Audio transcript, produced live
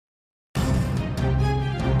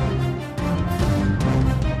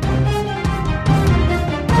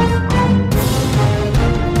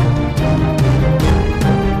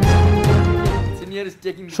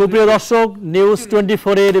সুপ্রিয় দর্শক, নিউজ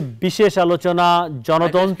 24 এর বিশেষ আলোচনা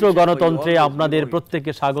জনতন্ত্র গণতন্ত্রে আপনাদের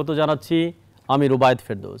প্রত্যেককে স্বাগত জানাচ্ছি। আমি রোবায়েত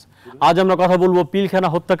ফেরদৌস। আজ আমরা কথা বলবো পিলখানা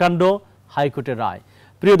হত্যাকাণ্ড, হাইকোর্টের রায়।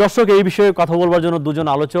 প্রিয় দর্শক, এই বিষয়ে কথা বলবার জন্য দুজন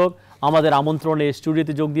আলোচক আমাদের আমন্ত্রণে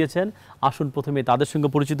স্টুডিওতে যোগ দিয়েছেন। আসুন প্রথমে তাদের সঙ্গে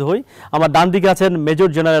পরিচিত হই। আমার ডান দিকে আছেন মেজর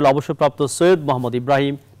জেনারেল অবসরপ্রাপ্ত সৈয়দ মোহাম্মদ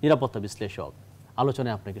ইব্রাহিম, নিরাপত্তা বিশ্লেষক।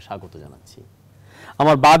 আলোচনায় আপনাকে স্বাগত জানাচ্ছি।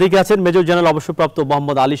 আমার বাঁ দিকে আছেন মেজর জেনারেল অবসরপ্রাপ্ত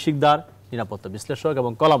মোহাম্মদ আলী শিকদার, নিরাপত্তা বিশ্লেষক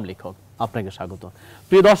এবং কলাম লেখক। আপনাকে স্বাগত।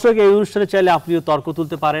 প্রিয় দর্শক, এই অনুষ্ঠানে চাইলে আপনিও তর্ক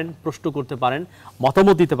তুলতে পারেন, প্রশ্ন করতে পারেন,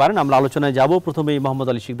 মতামত দিতে পারেন। আমরা আলোচনায় যাব। প্রথমেই মোহাম্মদ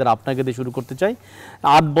আলী শিকদার, আপনাকে দিয়ে শুরু করতে চাই।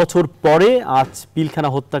 ৮ বছর পরে আজ পিলখানা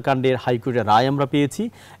হত্যাকাণ্ডের হাইকোর্টের রায় আমরা পেয়েছি।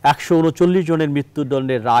 139 জনের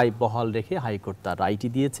মৃত্যুদণ্ডের রায় বহাল রেখে হাইকোর্ট তার রায়টি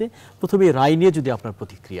দিয়েছে। প্রথমে রায় নিয়ে যদি আপনার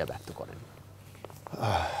প্রতিক্রিয়া ব্যক্ত করেন।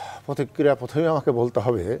 প্রতিক্রিয়া প্রথমে আমাকে বলতে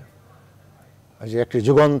হবে যে একটি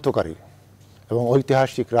যুগান্তকারী এবং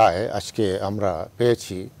ঐতিহাসিক রায় আজকে আমরা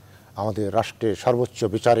পেয়েছি আমাদের রাষ্ট্রের সর্বোচ্চ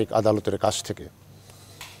বিচারিক আদালতের কাছ থেকে।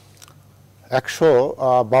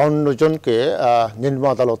 152 জনকে নিম্ন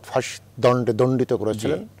আদালত ফাঁসি দণ্ডে দণ্ডিত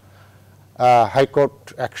করেছিলেন। হাইকোর্ট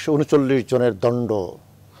 139 জনের দণ্ড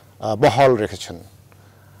বহাল রেখেছেন।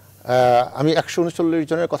 আমি 139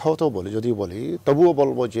 জনের কথাও তো বলি, যদিও বলি, তবুও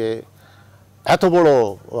বলবো যে এত বড়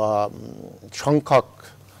সংখ্যক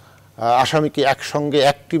আসামিকে একসঙ্গে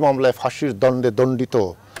একটি মামলায় ফাঁসির দণ্ডে দণ্ডিত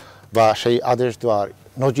বা সেই আদেশ দেওয়ার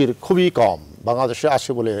নজির খুবই কম বাংলাদেশে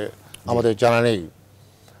আছে বলে আমাদের জানা নেই।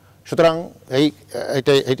 সুতরাং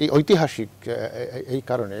এটি ঐতিহাসিক এই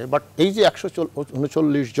কারণে। বাট এই যে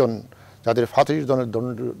 139 জন যাদের ফাঁসির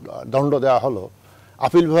দণ্ড দেওয়া হলো,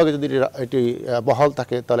 আপিল বিভাগে যদি এটি বহাল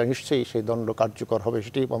থাকে তাহলে নিশ্চয়ই সেই দণ্ড কার্যকর হবে,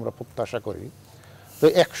 সেটি আমরা প্রত্যাশা করি। তো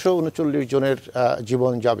 139 জনের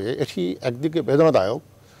জীবন যাবে, এটি একদিকে বেদনাদায়ক,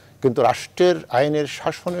 কিন্তু রাষ্ট্রের আইনের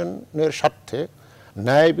শাসনের স্বার্থে,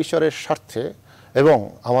 ন্যায় বিচারের স্বার্থে এবং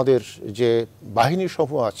আমাদের যে বাহিনী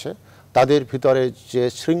সমূহ আছে তাদের ভিতরে যে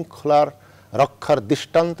শৃঙ্খলার রক্ষার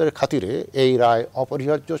দৃষ্টান্তের খাতিরে এই রায়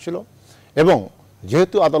অপরিহার্য ছিল। এবং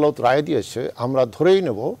যেহেতু আদালত রায় দিয়েছে, আমরা ধরেই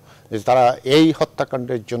নেব যে তারা এই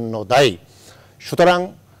হত্যাকাণ্ডের জন্য দায়ী। সুতরাং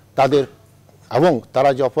তারা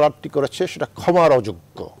যে অপরাধটি করেছে সেটা ক্ষমার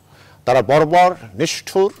অযোগ্য। তারা বর্বর,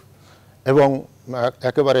 নিষ্ঠুর এবং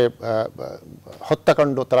একেবারে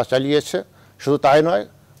হত্যাকাণ্ড তারা চালিয়েছে। শুধু তাই নয়,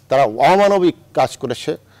 তারা অমানবিক কাজ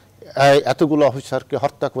করেছে। এতগুলো অফিসারকে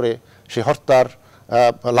হত্যা করে সেই হত্যার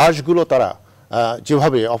লাশগুলো তারা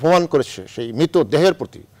যেভাবে অপমান করেছে, সেই মৃত দেহের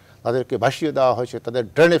প্রতি তাদেরকে ভাসিয়ে দেওয়া হয়েছে, তাদের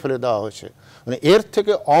ড্রেনে ফেলে দেওয়া হয়েছে। মানে এর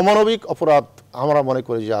থেকে অমানবিক অপরাধ আমরা মনে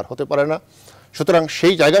করি যে আর হতে পারে না। সুতরাং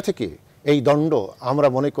সেই জায়গা থেকে এই দণ্ড আমরা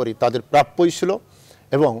মনে করি তাদের প্রাপ্যই ছিল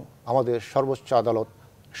এবং আমাদের সর্বোচ্চ আদালত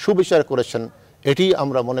সুবিচার করেছেন, এটি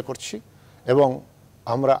আমরা মনে করছি। এবং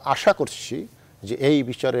আমরা আশা করছি যে এই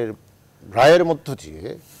বিচারের রায়ের মধ্য দিয়ে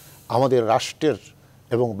আমাদের রাষ্ট্রের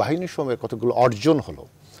এবং বাহিনী সমূহের কতগুলো অর্জন হলো,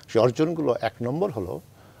 সেই অর্জনগুলো 1 নম্বর হলো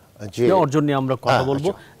যে অর্জন নিয়ে আমরা কথা বলবো।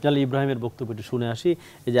 জানাল ইব্রাহিমের বক্তব্যটি শুনে আসি।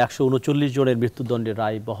 এই যে 139 জনের মৃত্যুদণ্ডের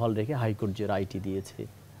রায় বহাল রেখে হাইকোর্ট যে রায়টি দিয়েছে,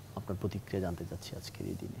 আপনার প্রতিক্রিয়া জানতে চাচ্ছি আজকের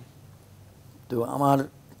এই দিনে। তো আমার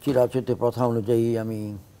চিরাচরিত প্রথা অনুযায়ী আমি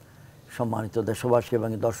সম্মানিত দেশবাসী এবং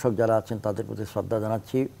দর্শক যারা আছেন তাদের প্রতি শ্রদ্ধা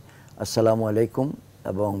জানাচ্ছি। আসসালামু আলাইকুম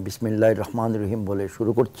এবং বিসমিল্লাহির রহমানির রহিম বলে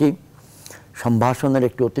শুরু করছি। সম্ভাষণের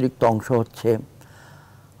একটি অতিরিক্ত অংশ হচ্ছে,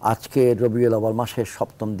 আজকে রবিউল আউয়াল মাসের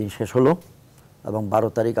 7ম দিন শেষ হলো এবং 12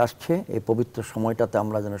 তারিখ আসছে। এই পবিত্র সময়টাতে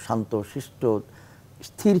আমরা যেন শান্ত, শিষ্ট,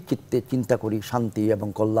 স্থির চিত্তে চিন্তা করি শান্তি এবং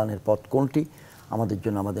কল্যাণের পথ কোনটি আমাদের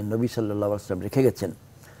জন্য আমাদের নবী সাল্লাল্লাহু আলাইহি ওয়াসাল্লাম রেখে গেছেন।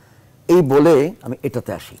 এই বলে আমি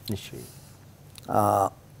এটাতে আসি। নিশ্চয়ই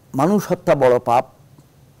মানুষ হত্যা বড় পাপ,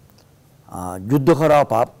 যুদ্ধ করাও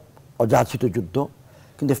পাপ, অযাচিত যুদ্ধ,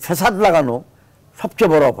 কিন্তু ফ্যাসাদ লাগানো সবচেয়ে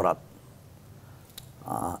বড় অপরাধ।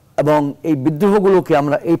 এবং এই বিদ্রোহগুলোকে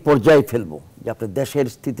আমরা এই পর্যায়ে ফেলবো যে আপনার দেশের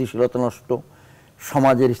স্থিতিশীলতা নষ্ট,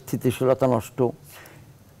 সমাজের স্থিতিশীলতা নষ্ট,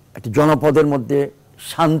 একটি জনপদের মধ্যে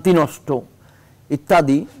শান্তি নষ্ট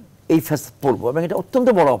ইত্যাদি, এই ফ্যাসাদ পড়বো এবং এটা অত্যন্ত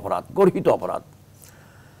বড় অপরাধ, গর্হিত অপরাধ।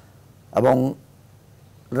 এবং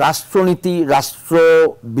রাষ্ট্রনীতি,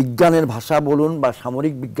 রাষ্ট্রবিজ্ঞানের ভাষা বলুন বা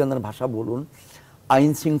সামরিক বিজ্ঞানের ভাষা বলুন,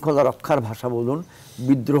 আইন শৃঙ্খলা রক্ষার ভাষা বলুন,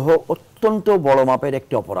 বিদ্রোহ অত্যন্ত বড় মাপের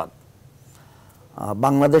একটি অপরাধ।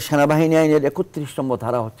 বাংলাদেশ সেনাবাহিনী আইনের 31 নম্বর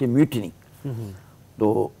ধারা হচ্ছে মিউটিনি। তো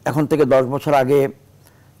এখন থেকে 10 বছর আগে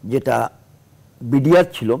যেটা বিডিআর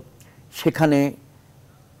ছিল, সেখানে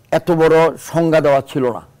এত বড় সংজ্ঞা দেওয়া ছিল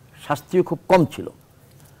না, শাস্তিও খুব কম ছিল।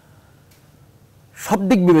 সব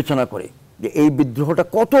দিক বিবেচনা করে যে এই বিদ্রোহটা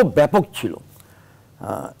কত ব্যাপক ছিল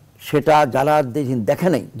সেটা যারা দেখে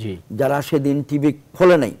নাই, যারা সেদিন টিভি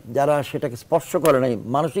খোলে নাই, যারা সেটাকে স্পর্শ করে নাই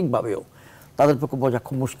মানসিকভাবেও, তাদের পক্ষে বোঝা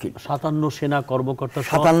খুব মুশকিল। 57 সেনা কর্মকর্তা,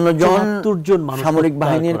 57 জন মানুষ সামরিক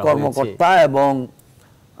বাহিনীর কর্মকর্তা এবং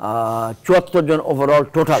 74 জন ওভারঅল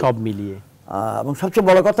টোটাল সব মিলিয়ে। এবং সবচেয়ে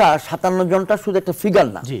বড় কথা 57 জনটা শুধু একটা ফিগার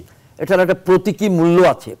না, এটার একটা প্রতীকী মূল্য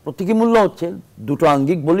আছে। প্রতীকী মূল্য হচ্ছে দুটো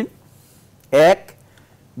আঙ্গিক বলি। এক,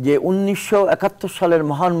 যে 1971 সালের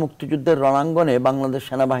মহান মুক্তিযুদ্ধের রণাঙ্গনে বাংলাদেশ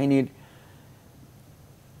সেনাবাহিনীর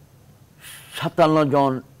 57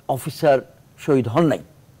 জন অফিসার শহীদ হন নাই,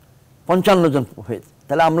 55 জন হয়েছে।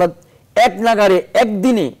 তাহলে আমরা এক নাগারে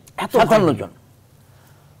একদিনে 57 জন।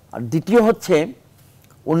 আর দ্বিতীয় হচ্ছে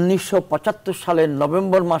 1975 সালের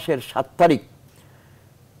নভেম্বর মাসের 7 তারিখ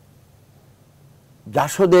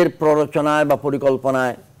জাসদের প্ররোচনায় বা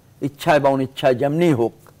পরিকল্পনায়, ইচ্ছায় বা অনিচ্ছায় যেমনি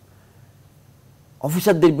হোক,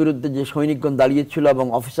 অফিসারদের বিরুদ্ধে যে সৈনিকগণ দাঁড়িয়েছিল এবং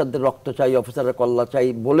অফিসারদের রক্ত চাই, অফিসারের কল্লা চাই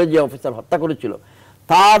বলে যে অফিসার হত্যা করেছিল,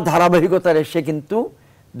 তার ধারাবাহিকতার এসে কিন্তু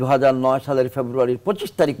 2009 সালের ফেব্রুয়ারির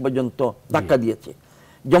 25 তারিখ পর্যন্ত ধাক্কা দিয়েছে।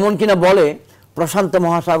 যেমন কিনা বলে প্রশান্ত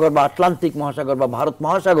মহাসাগর বা আটলান্টিক মহাসাগর বা ভারত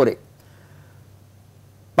মহাসাগরে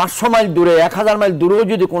 500 মাইল দূরে, 1000 মাইল দূরেও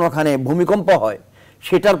যদি কোনোখানে ভূমিকম্প হয়,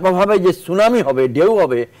 সেটার প্রভাবে যে সুনামি হবে, ঢেউ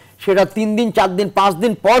হবে, সেটা 3 দিন 4 দিন 5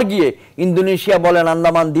 দিন পর গিয়ে ইন্দোনেশিয়া বলেন,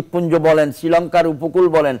 আন্দামান দ্বীপপুঞ্জ বলেন, শ্রীলঙ্কার উপকূল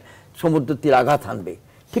বলেন, সমুদ্র তীরে আঘাত হানবে।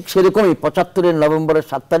 ঠিক সেরকমই 75-এর নভেম্বরের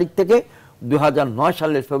 7 তারিখ থেকে 2009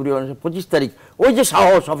 সালের ফেব্রুয়ারির 25 তারিখ ওই যে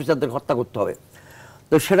সাহস, অফিসারদের হত্যা করতে হবে।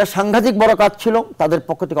 তো সেটা সাংঘাতিক বড় কাজ ছিল, তাদের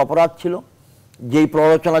পক্ষ থেকে অপরাধ ছিল। যেই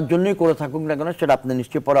প্ররোচনার জন্যই করে থাকুক না কেন, সেটা আপনি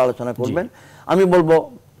নিশ্চয়ই পরে আলোচনা করবেন। আমি বলবো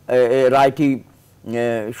রায়টি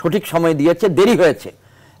সঠিক সময় দিয়েছে, দেরি হয়েছে।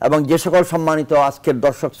 এবং যে সকল সম্মানিত আজকের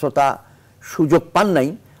দর্শক শ্রোতা সুযোগ পান নাই,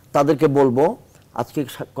 তাদেরকে বলবো, আজকে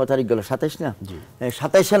কত তারিখ গেল, 27 না?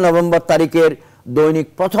 27শে নভেম্বর তারিখের দৈনিক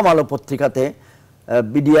প্রথম আলো পত্রিকাতে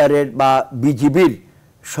বিডিআরের বা বিজিবির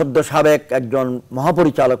সদ্য সাবেক একজন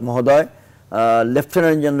মহাপরিচালক মহোদয়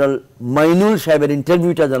লেফটেন্যান্ট জেনারেল মাইনুল সাহেবের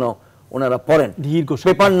ইন্টারভিউটা যেন ওনারা পড়েন,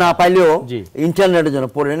 পেপার না পাইলেও ইন্টারনেটে যেন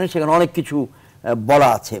পড়ে নেন, সেখানে অনেক কিছু বলা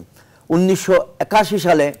আছে। 1981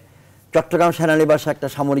 সালে চট্টগ্রাম সেনানিবাসে একটা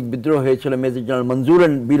সামরিক বিদ্রোহ হয়েছিল মেজর জেনারেল মঞ্জুর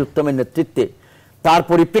বীর উত্তমের নেতৃত্বে। তার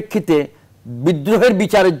পরিপ্রেক্ষিতে বিদ্রোহের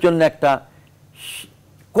বিচারের জন্য একটা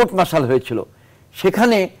কোর্ট মার্শাল হয়েছিল।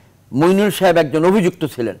 সেখানে মইনুল সাহেব একজন অভিযুক্ত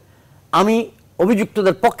ছিলেন, আমি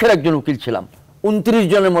অভিযুক্তদের পক্ষের একজন উকিল ছিলাম। 29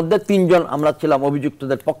 জনের মধ্যে 3 জন আমরা ছিলাম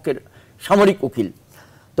অভিযুক্তদের পক্ষের সামরিক উকিল।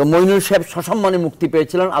 তো মইনুল সাহেব সসম্মানে মুক্তি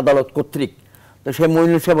পেয়েছিলেন আদালত কর্তৃক। তো সেই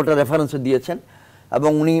মইনুল সাহেব ওটা রেফারেন্সে দিয়েছেন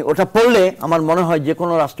এবং উনি ওটা পড়লে আমার মনে হয় যে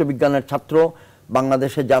কোনো রাষ্ট্রবিজ্ঞানের ছাত্র,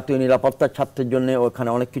 বাংলাদেশের জাতীয় নিরাপত্তার ছাত্রের জন্য ওখানে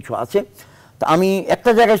অনেক কিছু আছে। তো আমি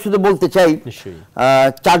একটা জায়গায় শুধু বলতে চাই,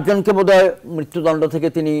 4 জনকে বোধহয় মৃত্যুদণ্ড থেকে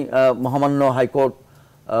তিনি মহামান্য হাইকোর্ট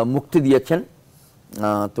মুক্তি দিয়েছেন।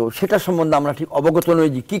 তো সেটা সম্বন্ধে আমরা ঠিক অবগত নই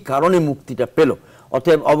যে কী কারণে মুক্তিটা পেল।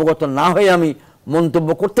 অতএব অবগত না হয়ে আমি মন্তব্য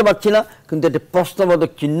করতে পারছি না, কিন্তু এটা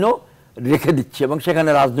প্রশ্নবোধক চিহ্ন রেখে দিচ্ছে। এবং সেখানে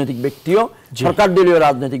রাজনৈতিক ব্যক্তিও, সরকার দলীয়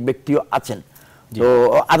রাজনৈতিক ব্যক্তিও আছেন। তো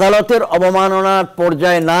আদালতের অবমাননার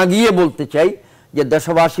পর্যায়ে না গিয়ে বলতে চাই যে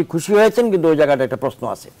দেশবাসী খুশি হয়েছেন, কিন্তু ওই জায়গাটা একটা প্রশ্ন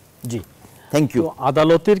আছে। জি, থ্যাংক ইউ।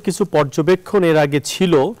 আদালতের কিছু পর্যবেক্ষণ এর আগে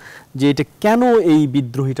ছিল যে এটা কেন এই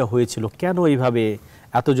বিদ্রোহীটা হয়েছিল, কেন এইভাবে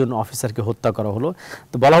এতজন অফিসারকে হত্যা করা হলো।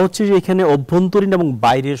 তো বলা হচ্ছে যে এখানে অভ্যন্তরীণ এবং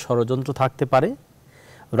বাইরের ষড়যন্ত্র থাকতে পারে,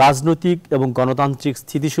 রাজনৈতিক এবং গণতান্ত্রিক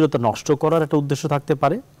স্থিতিশীলতা নষ্ট করার একটা উদ্দেশ্য থাকতে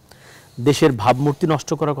পারে, দেশের ভাবমূর্তি নষ্ট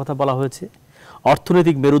করার কথা বলা হয়েছে,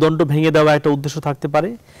 অর্থনৈতিক মেরুদণ্ড ভেঙে দেওয়া একটা উদ্দেশ্য থাকতে পারে,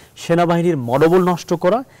 সেনাবাহিনীর মনোবল নষ্ট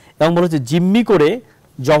করা, এবং বলা হচ্ছে জিম্মি করে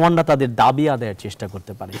জওয়ানরা তাদের দাবি আদায়ের চেষ্টা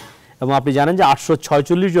করতে পারে। এবং আপনি জানেন যে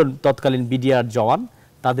 846 জন তৎকালীন বিডিআর জওয়ান,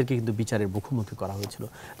 তাদেরকে কিন্তু বিচারের মুখোমুখি করা হয়েছিল।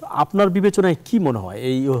 তো আপনার বিবেচনায় কি মনে হয়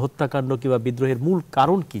এই হত্যাকাণ্ড কিংবা বিদ্রোহের মূল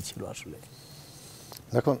কারণ কি ছিল আসলে?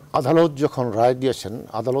 দেখুন, আদালত যখন রায় দিয়েছেন,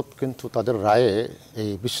 আদালত কিন্তু তাদের রায়ে এই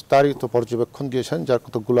বিস্তারিত পর্যবেক্ষণ দিয়েছেন, যার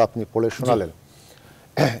কতগুলো আপনি পড়ে শোনালেন।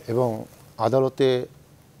 এবং আদালতে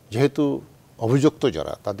যেহেতু অভিযুক্ত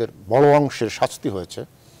যারা, তাদের বড় অংশের শাস্তি হয়েছে,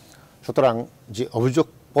 সুতরাং যে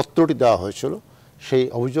অভিযোগপত্রটি দেওয়া হয়েছিল, সেই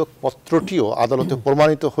অভিযোগপত্রটিও আদালতে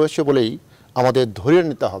প্রমাণিত হয়েছে বলেই আমাদের ধরে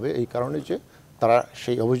নিতে হবে। এই কারণে যে তারা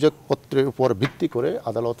সেই অভিযোগপত্রের উপর ভিত্তি করে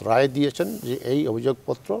আদালত রায় দিয়েছেন যে এই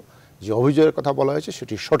অভিযোগপত্র, যে অভিযোগের কথা বলা হয়েছে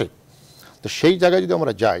সেটি সঠিক। তো সেই জায়গায় যদি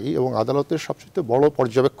আমরা যাই, এবং আদালতের সবচেয়ে বড়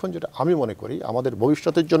পর্যবেক্ষণ যেটা আমি মনে করি আমাদের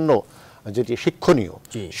ভবিষ্যতের জন্য যেটি শিক্ষণীয়,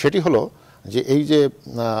 সেটি হলো যে এই যে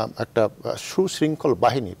একটা সুশৃঙ্খল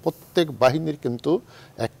বাহিনী, প্রত্যেক বাহিনীর কিন্তু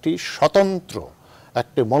একটি স্বতন্ত্র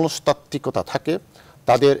একটি মনস্তাত্ত্বিকতা থাকে,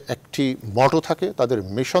 তাদের একটি মটো থাকে, তাদের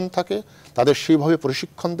মিশন থাকে, তাদের সেইভাবে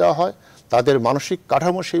প্রশিক্ষণ দেওয়া হয়, তাদের মানসিক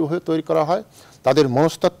কাঠামো সেইভাবে তৈরি করা হয়, তাদের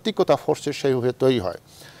মনস্তাত্ত্বিকতা ফোর্সের সেইভাবে তৈরি হয়।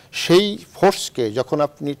 সেই ফোর্সকে যখন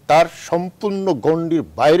আপনি তার সম্পূর্ণ গণ্ডির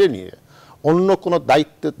বাইরে নিয়ে অন্য কোনো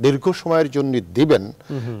দায়িত্ব দীর্ঘ সময়ের জন্য দিবেন,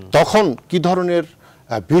 তখন কি ধরনের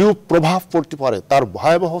বিরূপ প্রভাব পড়তে পারে, তার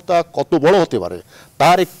ভয়াবহতা কত বড় হতে পারে,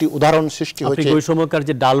 তার একটি উদাহরণ সৃষ্টি হয়েছে। ওই সময়কার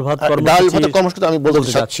যে ডাল ভাত কর্মসূচি আমি বলতে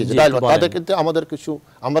চাচ্ছি যে ডাল ভাত, তাদের কিন্তু আমাদের কিছু,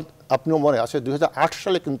 আমার আপনিও মনে আছে 2008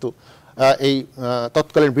 সালে কিন্তু এই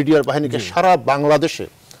তৎকালীন বিডিআর বাহিনীকে সারা বাংলাদেশে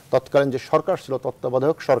তৎকালীন যে সরকার ছিল,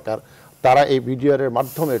 তত্ত্বাবধায়ক সরকার, তারা এই বিডিআর এর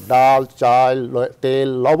মাধ্যমে ডাল, চাল, তেল,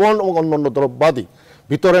 লবণ এবং অন্যান্য দ্রব্যাদি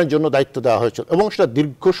বিতরণের জন্য দায়িত্ব দেওয়া হয়েছিল, এবং সেটা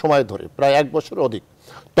দীর্ঘ সময় ধরে প্রায় 1 বছরের অধিক।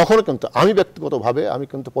 তখন কিন্তু আমি ব্যক্তিগতভাবে আমি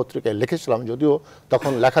কিন্তু পত্রিকায় লিখেছিলাম, যদিও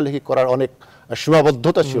তখন লেখালেখি করার অনেক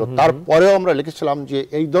সীমাবদ্ধতা ছিল, তারপরেও আমরা লিখেছিলাম যে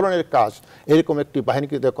এই ধরনের কাজ এরকম একটি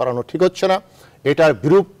বাহিনীকে দিয়ে করানো ঠিক হচ্ছে না, এটার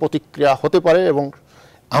বিরূপ প্রতিক্রিয়া হতে পারে। এবং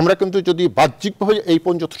আমরা কিন্তু যদি বাহ্যিকভাবে এই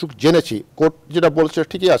পর্যন্ত জেনেছি, কোর্ট যেটা বলছে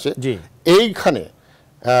ঠিকই আছে, এইখানে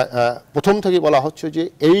প্রথম থেকে বলা হচ্ছে যে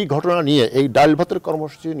এই ঘটনা নিয়ে, এই ডাল ভাতের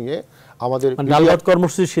কর্মসূচি নিয়ে আমাদের ডাল ভাত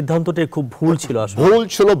কর্মসূচির সিদ্ধান্তটা খুব ভুল ছিল, ভুল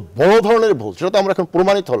ছিল, বড় ধরনের ভুল। সেটা তো আমরা এখন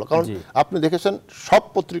প্রমাণিত হলো, কারণ আপনি দেখেছেন সব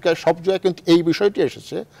পত্রিকায় সব জায়গায় কিন্তু এই বিষয়টি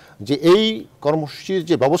এসেছে যে এই কর্মসূচির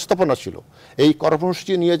যে ব্যবস্থাপনা ছিল, এই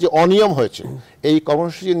কর্মসূচি নিয়ে যে অনিয়ম হয়েছে, এই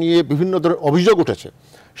কর্মসূচি নিয়ে বিভিন্ন ধরনের অভিযোগ উঠেছে,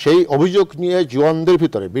 সেই অভিযোগ নিয়ে জওয়ানদের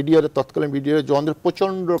ভিতরে, বিডিআর তৎকালীন বিডিআর জওয়ানদের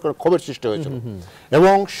প্রচণ্ড ক্ষোভের সৃষ্টি হয়েছিল,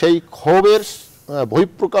 এবং সেই ক্ষোভের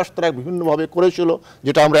বহিঃপ্রকাশ তারা বিভিন্নভাবে করেছিল,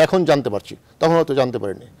 যেটা আমরা এখন জানতে পারছি, তখন হয়তো জানতে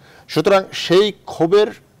পারিনি। সুতরাং সেই ক্ষোভের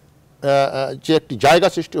যে একটি জায়গা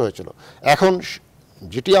সৃষ্টি হয়েছিল, এখন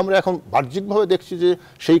যেটি আমরা এখন বাহ্যিকভাবে দেখছি যে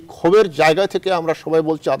সেই ক্ষোভের জায়গা থেকে আমরা সবাই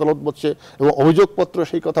বলছি, আদালত বলছে, এবং অভিযোগপত্র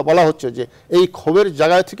সেই কথা বলা হচ্ছে যে এই ক্ষোভের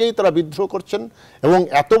জায়গা থেকেই তারা বিদ্রোহ করছেন, এবং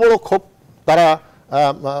এত বড় ক্ষোভ তারা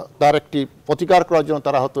তার একটি প্রতিকার করার জন্য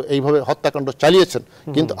তারা হয়তো এইভাবে হত্যাকাণ্ড চালিয়েছেন।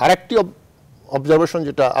 কিন্তু আরেকটি অবজারভেশন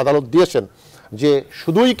যেটা আদালত দিয়েছেন, যে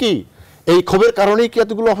শুধুই কি এই ক্ষোভের কারণেই কি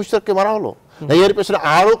এতগুলো অফিসারকে মারা হলো, এর পেছনে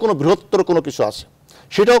আরো কোনো বৃহত্তর কোনো কিছু আছে,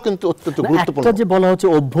 সেটাও কিন্তু অত্যন্ত গুরুত্বপূর্ণ। একটা যে বলা হচ্ছে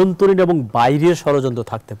অভ্যন্তরীণ এবং বাইরের ষড়যন্ত্র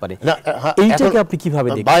থাকতে পারে, এইটাকে আপনি কিভাবে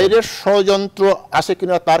দেখেন? বাইরের ষড়যন্ত্র আছে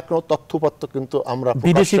কিনা তার কোনো তথ্যপত্র কিন্তু আমরা,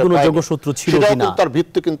 বিদেশি কোনো যোগসূত্র ছিল কিনা তার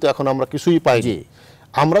ভিত্তি কিন্তু এখন আমরা কিছুই পাইনি।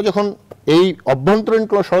 আমরা যখন এই অভ্যন্তরীণ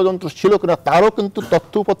কোনো ষড়যন্ত্র ছিল কিনা তারও কিন্তু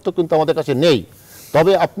তথ্যপত্র কিন্তু আমাদের কাছে নেই।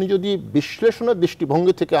 তবে আপনি যদি বিশ্লেষণের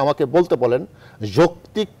দৃষ্টিভঙ্গি থেকে আমাকে বলতে বলেন,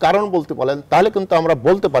 যৌক্তিক কারণ বলতে বলেন, তাহলে কিন্তু আমরা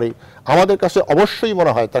বলতে পারি আমাদের কাছে অবশ্যই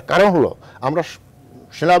মনে হয়। তার কারণ হলো আমরা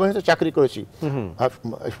সেনাবাহিনীতে চাকরি করেছি,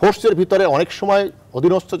 ফোর্সের ভিতরে অনেক সময়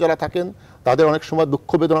অধীনস্থ যারা থাকেন তাদের অনেক সময় দুঃখ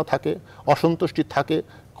বেদনা থাকে, অসন্তুষ্টি থাকে,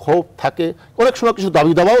 ক্ষোভ থাকে, অনেক সময় কিছু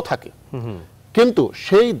দাবি দাবাও থাকে, কিন্তু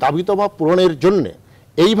সেই দাবি দাবা পূরণের জন্য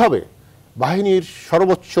এইভাবে বাহিনীর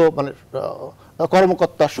সর্বোচ্চ মানে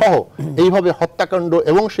কর্মকর্তা সহ এইভাবে হত্যাকাণ্ড,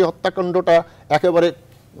 এবং সেই হত্যাকাণ্ডটা একেবারে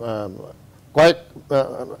কয়েক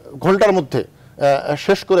ঘন্টার মধ্যে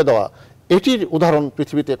শেষ করে দেওয়া, এটির উদাহরণ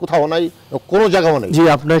পৃথিবীতে কোথাও নাই, কোনো জায়গাও নেই। জি,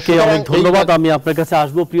 আপনাকে অনেক ধন্যবাদ। আমি আপনার কাছে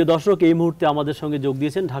আসবো। প্রিয় দর্শক, এই মুহূর্তে আমাদের সঙ্গে যোগ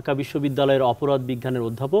দিয়েছেন ঢাকা বিশ্ববিদ্যালয়ের অপরাধ বিজ্ঞানের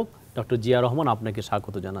অধ্যাপক ডক্টর জিয়া রহমান। আপনাকে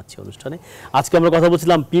স্বাগত জানাচ্ছি অনুষ্ঠানে। আজকে আমরা কথা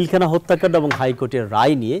বলছিলাম পিলখানা হত্যাকাণ্ড এবং হাইকোর্টের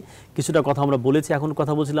রায় নিয়ে কিছুটা কথা আমরা বলেছি। এখন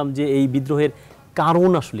কথা বলছিলাম যে এই বিদ্রোহের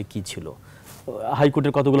কারণ আসলে কি ছিল।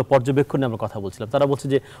 হাইকোর্টের কতগুলো পর্যবেক্ষণে আমরা কথা বলছিলাম। তারা বলছে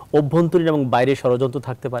যে অভ্যন্তরীণ এবং বাইরের ষড়যন্ত্র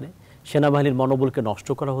থাকতে পারে, সেনাবাহিনীর মনোবলকে নষ্ট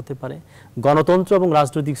করা হতে পারে, গণতন্ত্র এবং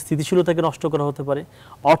রাজনৈতিক স্থিতিশীলতাকে নষ্ট করা হতে পারে,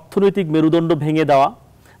 অর্থনৈতিক মেরুদণ্ড ভেঙে দেওয়া,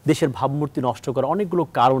 দেশের ভাবমূর্তি নষ্ট করা, অনেকগুলো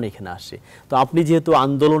কারণ এখানে আসে। তো আপনি যেহেতু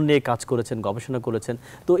আন্দোলন নিয়ে কাজ করেছেন, গবেষণা করেছেন,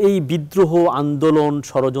 তো এই বিদ্রোহ, আন্দোলন,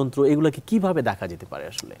 ষড়যন্ত্র এগুলোকে কিভাবে দেখা যেতে পারে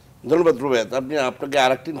আসলে? ধন্যবাদ রুবায়েত। আপনাকে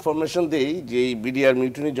আরেকটা ইনফরমেশন দিই যে এই বিডিআর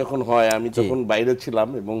মিউটিনি যখন হয়, আমি তখন বাইরে ছিলাম,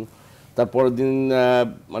 এবং তারপরের দিন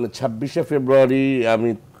মানে 26শে ফেব্রুয়ারি আমি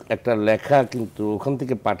একটা লেখা কিন্তু ওখান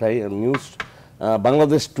থেকে পাঠাই নিউজ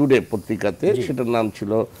বাংলাদেশ টুডে পত্রিকাতে। সেটার নাম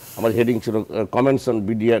ছিল, আমার হেডিং ছিল কমেন্টস অন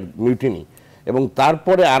বিডিআর মিউটিনি, এবং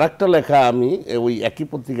তারপরে আরেকটা লেখা আমি ওই একই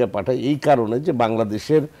পত্রিকায় পাঠাই এই কারণে যে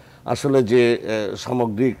বাংলাদেশের আসলে যে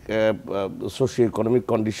সামগ্রিক সোশিও ইকোনমিক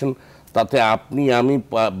কন্ডিশন, তাতে আপনি আমি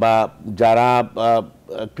বা যারা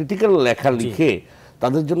ক্রিটিক্যাল লেখা লিখে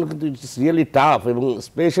তাদের জন্য কিন্তু ইটস রিয়েলি টাফ, এবং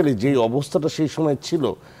স্পেশালি যে অবস্থাটা সেই সময় ছিল,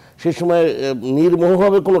 সেই সময়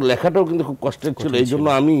নির্মোহভাবে কোনো লেখাটাও কিন্তু খুব কষ্টের ছিল। এই জন্য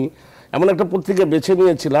আমি এমন একটা পত্রিকা বেছে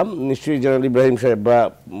নিয়েছিলাম, নিশ্চয়ই জেনারেল ইব্রাহিম সাহেব বা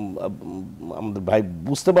আমাদের ভাই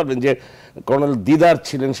বুঝতে পারবেন যে কর্নেল দিদার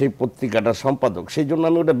ছিলেন সেই পত্রিকাটার সম্পাদক। সেই জন্য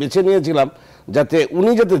আমি ওটা বেছে নিয়েছিলাম যাতে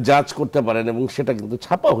উনি যাতে জাজ করতে পারেন, এবং সেটা কিন্তু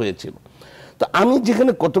ছাপা হয়েছিল। তো আমি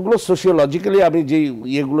যেখানে কতগুলো সোশিওলজিক্যালি আমি যে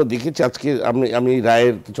ইয়েগুলো দেখেছি আজকে, আমি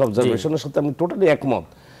রায়ের কিছু অবজারভেশনের সাথে আমি টোটালি একমত।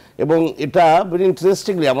 এবং এটা ভেরি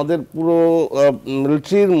ইন্টারেস্টিংলি আমাদের পুরো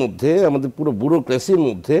মিলিটারির মধ্যে, আমাদের পুরো ব্যুরোক্রেসির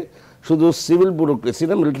মধ্যে, শুধু সিভিল ব্যুরোক্রেসি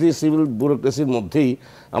না, মিলিটারি সিভিল ব্যুরোক্রেসির মধ্যেই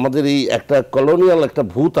আমাদের এই একটা কলোনিয়াল একটা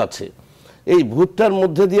ভূত আছে। এই ভুট্টার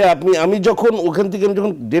মধ্যে দিয়ে আমি যখন ওখান থেকে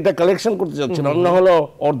যখন ডেটা কালেকশন করতে যাচ্ছিলাম, অন্য হলো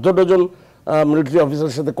অর্ধ ডজন মিলিটারি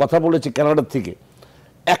অফিসারের সাথে কথা বলেছি কানাডার থেকে।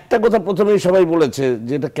 একটা কথা প্রথমেই সবাই বলেছে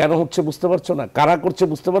যে এটা কেন হচ্ছে বুঝতে পারছো না, কারা করছে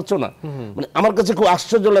বুঝতে পারছো না। মানে আমার কাছে খুব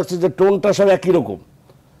আশ্চর্য লাগছে যে টোনটা সব একই রকম,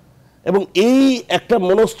 এবং এই একটা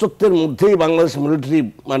মনস্তত্ত্বের মধ্যেই বাংলাদেশ মিলিটারি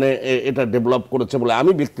মানে এটা ডেভেলপ করেছে বলে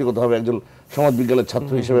আমি ব্যক্তিগতভাবে একজন সমাজবিজ্ঞানের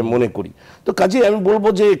ছাত্র হিসেবে মনে করি। তো কাজেই আমি বলবো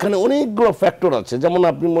যে এখানে অনেকগুলো ফ্যাক্টর আছে। যেমন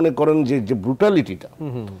আপনি মনে করেন যে ব্রুটালিটিটা,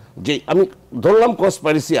 যে আমি ধরলাম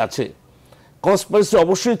কনস্পাইরেসি আছে, কনস্পাইরেসি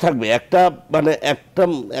অবশ্যই থাকবে। একটা মানে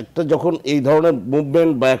একটা যখন এই ধরনের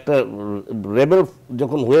মুভমেন্ট বা একটা রেবেল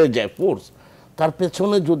যখন হয়ে যায় ফোর্স, তার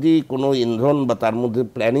পেছনে যদি কোনো ইন্ধন বা তার মধ্যে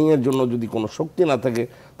প্ল্যানিংয়ের জন্য যদি কোনো শক্তি না থাকে,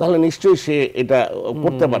 তাহলে নিশ্চয়ই সে এটা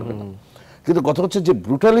করতে পারবে না। কিন্তু কথা হচ্ছে যে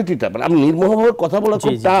ব্রুটালিটিটা, মানে আমি নির্মমভাবে কথা বলা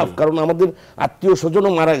খুব টাফ, কারণ আমাদের আত্মীয়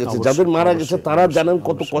স্বজনও মারা গেছে, যাদের মারা গেছে তারা জানেন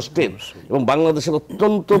কত কষ্টের, এবং বাংলাদেশের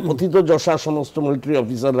অত্যন্ত কথিত যশা সমস্ত মিলিটারি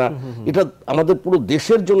অফিসাররা, এটা আমাদের পুরো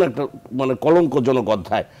দেশের জন্য একটা মানে কলঙ্কজনক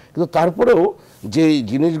অধ্যায়। কিন্তু তারপরেও যে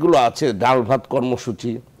জিনিসগুলো আছে, ডাল ভাত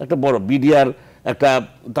কর্মসূচি, একটা বড় বিডিআর,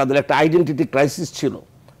 তাদের একটা আইডেন্টিটি ক্রাইসিস ছিল,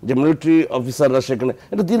 যে মিলিটারি অফিসাররা সেখানে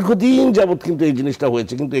এটা দীর্ঘদিন যাবৎ কিন্তু এই জিনিসটা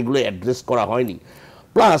হয়েছে, কিন্তু এগুলো অ্যাড্রেস করা হয়নি।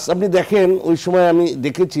 প্লাস আপনি দেখেন ওই সময় আমি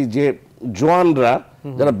দেখেছি যে জওয়ানরা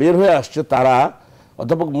যারা বের হয়ে আসছে, তারা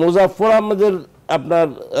অধ্যাপক মোজাফফর আহমেদের আপনার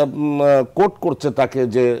কোট করছে তাকে,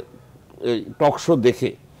 যে টক শো দেখে।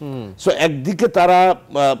 সো একদিকে তারা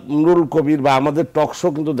নুরুল কবির বা আমাদের টক শো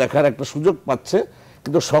কিন্তু দেখার একটা সুযোগ পাচ্ছে,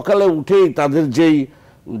 কিন্তু সকালে উঠেই তাদের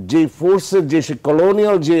যে ফোর্সের যে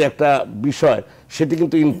কলোনিয়াল যে একটা বিষয়, সেটি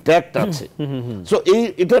কিন্তু ইনট্যাক্ট আছে। সো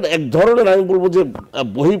এটার এক ধরনের আমি বলবো যে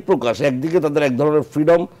বহিঃপ্রকাশ। একদিকে তাদের এক ধরনের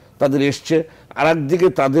ফ্রিডম তাদের এসছে, আর একদিকে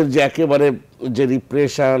তাদের যে একেবারে যে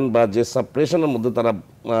রিপ্রেশন বা যে সাপ্রেশনের মধ্যে তারা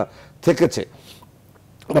থেকেছে।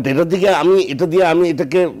 বাট এটা দিয়ে আমি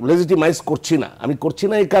এটাকে লেজিটিমাইজ করছি না। আমি করছি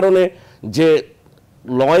না এই কারণে যে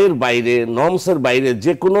লয়ের বাইরে, নর্মসের বাইরে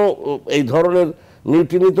যে কোনো এই ধরনের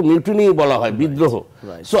মিউটিনি তো মিউটিনি বলা হয়, বিদ্রোহ।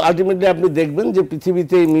 সো আলটিমেটলি আপনি দেখবেন যে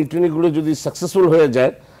পৃথিবীতে এই মিউটিনিগুলো যদি সাকসেসফুল হয়ে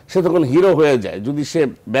যায়, সে তখন হিরো হয়ে যায়। যদি সে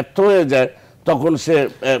ব্যর্থ হয়ে যায়, তখন সে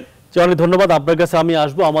অনেক ধন্যবাদ। আপনার কাছে আমি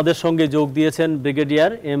আসবো। আমাদের সঙ্গে যোগ দিয়েছেন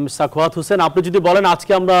ব্রিগেডিয়ার এম সাখাওয়াত হোসেন। আপনি যদি বলেন,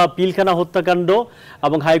 আজকে আমরা পিলখানা হত্যাকাণ্ড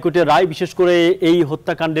এবং হাইকোর্টের রায়, বিশেষ করে এই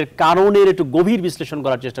হত্যাকাণ্ডের কারণের একটু গভীর বিশ্লেষণ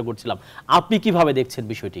করার চেষ্টা করছিলাম, আপনি কিভাবে দেখছেন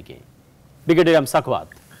বিষয়টিকে, ব্রিগেডিয়ার এম সাখাওয়াত?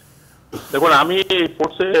 দেখুন, আমি এই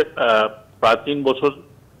ফোর্সে প্রায় 3 বছর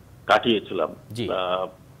কাটিয়েছিলাম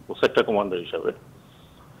সেক্টর কমান্ডার হিসাবে।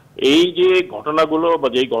 এই যে ঘটনাগুলো বা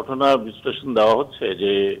যেই ঘটনা বিশ্লেষণ দেওয়া হচ্ছে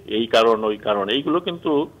যে এই কারণ ওই কারণ, এইগুলো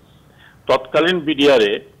কিন্তু তৎকালীন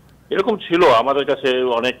বিডিআরে এরকম ছিল। আমাদের কাছে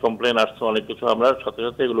অনেক কমপ্লেন আসতো, অনেক কিছু, আমরা সাথে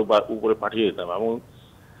সাথে এগুলো উপরে পাঠিয়ে দিতাম। এবং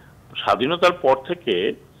স্বাধীনতার পর থেকে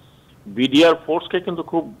বিডিআর ফোর্সকে কিন্তু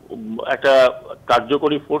খুব একটা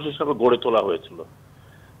কার্যকরী ফোর্স হিসাবে গড়ে তোলা হয়েছিল,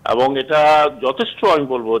 এবং এটা যথেষ্ট আমি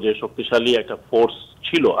বলবো যে শক্তিশালী একটা ফোর্স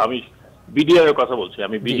ছিল। আমি বিডিআর এর কথা বলছি,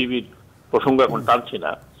 আমি বিজিবির প্রসঙ্গ এখন টানছি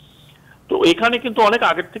না। তো এখানে কিন্তু অনেক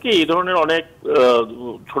আগের থেকে এই ধরনের অনেক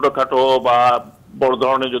ছোটখাটো বা বড়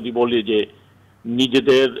ধরনের যদি বলি যে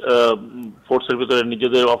নিজেদের ফোর্সের ভিতরে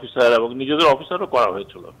নিজেদের অফিসার এবং নিজেদের অফিসারও করা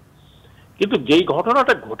হয়েছিল। কিন্তু যেই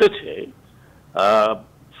ঘটনাটা ঘটেছে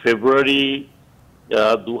ফেব্রুয়ারি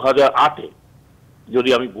 2008-এ, যদি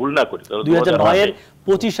আমি ভুল না করি, 2009-এর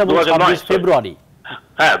 25 এবং 26 ফেব্রুয়ারি।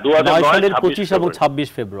 হ্যাঁ, 2009 সালের 25 এবং 26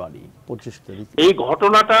 ফেব্রুয়ারি, 25 তারিখ। এই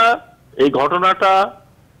ঘটনাটা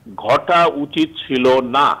ঘটা উচিত ছিল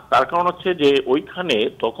না। তার কারণ হচ্ছে যে ওইখানে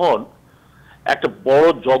তখন একটা বড়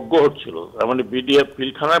যজ্ঞ হচ্ছিল, তার মানে বিডিএফ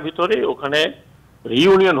পিলখানার ভিতরে ওখানে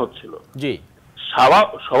রিইউনিয়ন হচ্ছিল। জি,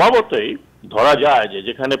 স্বভাবতই ধরা যায় যে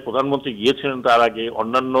যেখানে প্রধানমন্ত্রী গিয়েছিলেন, তার আগে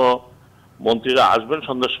অন্যান্য মন্ত্রীরা আসবেন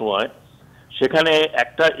সন্ধ্যার সময়, সেখানে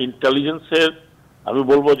একটা ইন্টেলিজেন্সের, আমি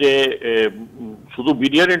বলবো যে শুধু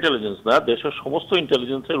বিডিআর ইন্টেলিজেন্স না, দেশের সমস্ত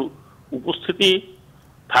ইন্টেলিজেন্সের উপস্থিতি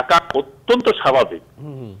থাকা অত্যন্ত স্বাভাবিক।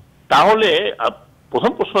 তাহলে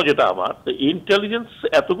প্রথম প্রশ্ন যেটা আমার, ইন্টেলিজেন্স,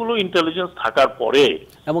 এতগুলো ইন্টেলিজেন্স থাকার পরে,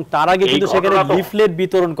 এবং তার আগে কিন্তু সেখানে লিফলেট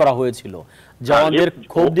বিতরণ করা হয়েছিল, জওয়ানদের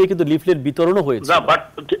ক্ষোভ দিয়ে কিন্তু লিফলেট বিতরণও হয়েছিল।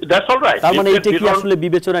 তার মানে এটা কি আসলে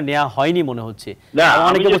বিবেচনা নেওয়া হয়নি মনে হচ্ছে?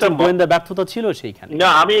 অনেকে বলছেন গোয়েন্দা ব্যর্থতা ছিল সেইখানে। না,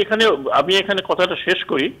 আমি এখানে কথাটা শেষ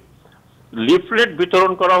করি। লিফলেট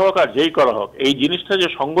বিতরণ করা হোক আর যেই করা হোক, এই জিনিসটা যে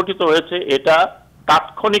সংগঠিত হয়েছে এটা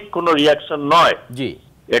তাৎক্ষণিক কোনো রিয়াকশন নয়। জি,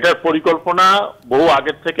 এটার পরিকল্পনা বহু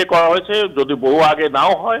আগের থেকে করা হয়েছে। যদি বহু আগে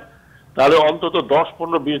নাও হয়, তাহলে অন্তত 10,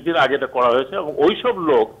 15, 20 দিন আগে এটা করা হয়েছে, এবং ওইসব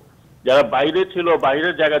লোক যারা বাইরে ছিল,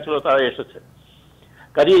 বাইরের জায়গা ছিল, তারা এসেছে।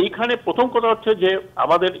 কাজে এইখানে প্রথম কথা হচ্ছে যে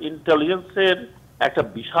আমাদের ইন্টেলিজেন্সের একটা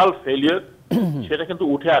বিশাল ফেলিয়ার, সেটা কিন্তু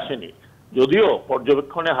উঠে আসেনি। যদিও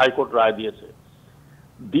পর্যবেক্ষণে হাইকোর্ট রায় দিয়েছে।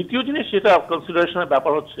 দ্বিতীয় জিনিস সেটা কনসিডারেশনের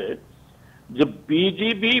ব্যাপার হচ্ছে যে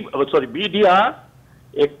বিডিআর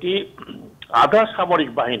একটি আধা সামরিক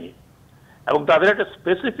বাহিনী এবং তাদের একটা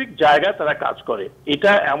স্পেসিফিক জায়গায় তারা কাজ করে।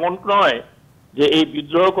 এটা এমন নয় যে এই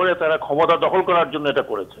বিদ্রোহ করে তারা ক্ষমতা দখল করার জন্য এটা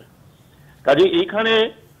করেছে। কাজে এইখানে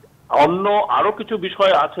অন্য আরো কিছু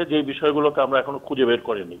বিষয় আছে যে বিষয়গুলোকে আমরা এখনো খুঁজে বের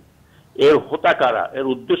করিনি। এর হোতা কারা, এর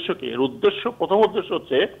উদ্দেশ্য কি? এর উদ্দেশ্য, প্রথম উদ্দেশ্য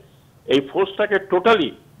হচ্ছে এই ফোর্সটাকে টোটালি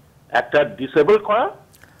একটা ডিসেবল করা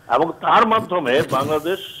এবং তার মাধ্যমে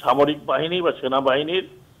বাংলাদেশ সামরিক বাহিনী বা সেনাবাহিনীর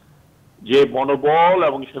যে মনোবল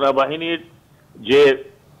এবং সেনাবাহিনীর যে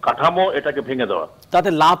কাঠামো এটাকে ভেঙে দেওয়া। তাতে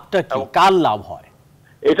লাভটা কি, কার লাভ হয়?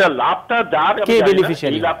 এটা লাভটা যার, কে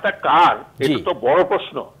বেনিফিশিয়ারি, এই লাভটা কার, এটা তো বড়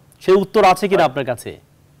প্রশ্ন। সেই উত্তর আছে কিনা আপনার কাছে?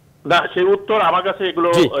 না, সেই উত্তর আমার কাছে এগুলো।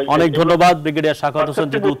 অনেক ধন্যবাদ ব্রিগেডিয়ার শাখাওয়াত হোসেন।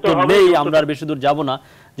 যদি উত্তর নেই আমরা আর বেশি দূর যাব না।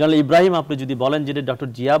 জনাব ইব্রাহিম, আপনি যদি বলেন যেটা ডক্টর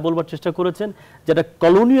জিয়া বলবার চেষ্টা করেছেন, যেটা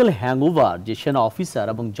কলোনিয়াল হ্যাংওভার, যে সেনা অফিসার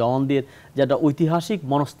এবং জওয়ানদের যেটা ঐতিহাসিক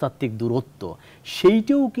মনস্তাত্ত্বিক দূরত্ব,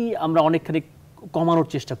 সেইটাও কি আমরা অনেকখানি কমানোর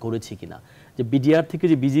চেষ্টা করেছি কিনা? যে বিডিআর থেকে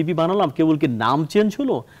যে বিজেপি বানালাম, কেবল কি নাম চেঞ্জ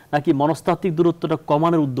হলো, নাকি মনস্তাত্ত্বিক দূরত্বটা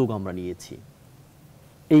কমানোর উদ্যোগ আমরা নিয়েছি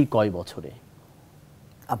এই কয় বছরে?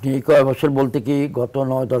 আপনি এই কয় বছর বলতে কি গত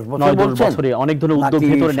 9-10 বছরে অনেক ধরনের উদ্যোগ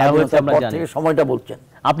ভেতরে নেওয়া হয়েছে আমরা জানি। সময়টা বলছেন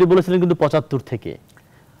আপনি বলেছিলেন কিন্তু 75 থেকে,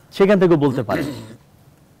 সেখান থেকে বলতে পারেন।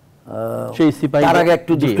 সেই সিপাহী, তার আগে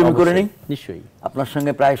একটু দুষ্টুমি করে নেই। নিশ্চয়ই আপনার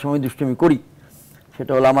সঙ্গে প্রায় সময় দুষ্টুমি করি।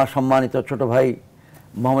 সেটা হলো আমার সম্মানিত ছোট ভাই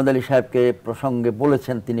মোহাম্মদ আলী সাহেবকে প্রসঙ্গে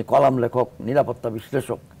বলেছেন, তিনি কলাম লেখক, নিরাপত্তা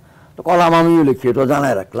বিশ্লেষক। তো কলাম আমিও লিখি, এটা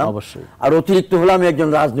জানায় রাখলাম। অবশ্যই। আর অতিরিক্ত হলে আমি একজন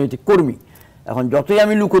রাজনৈতিক কর্মী। এখন যতই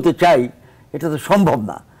আমি লুকোতে চাই, এটা তো সম্ভব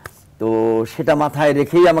না। তো সেটা মাথায়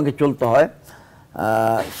রেখেই আমাকে চলতে হয়।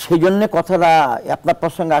 সেই জন্যে কথাটা আপনার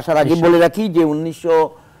প্রসঙ্গে আসার আগে বলে রাখি যে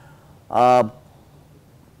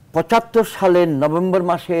 1975 সালের নভেম্বর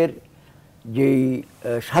মাসের যেই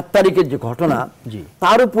 7 তারিখের যে ঘটনা,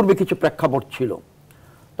 তারও পূর্বে কিছু প্রেক্ষাপট ছিল।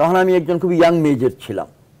 তখন আমি একজন খুব ইয়াং মেজর ছিলাম।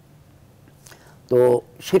 তো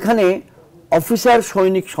সেখানে অফিসার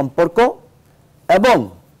সৈনিক সম্পর্ক এবং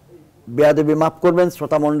বেয়াদবি মাফ করবেন,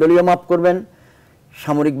 শ্রোতামণ্ডলীয় মাফ করবেন,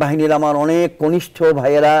 সামরিক বাহিনীর আমার অনেক কনিষ্ঠ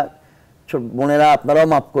ভাইয়েরা, বোনেরা, আপনারাও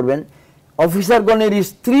মাফ করবেন, অফিসারগণের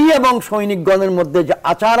স্ত্রী এবং সৈনিকগণের মধ্যে যে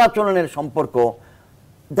আচার আচরণের সম্পর্ক,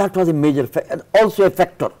 that was a major, also a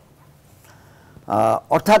factor.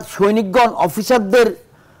 অর্থাৎ সৈনিকগণ অফিসারদের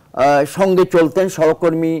সঙ্গে চলতেন,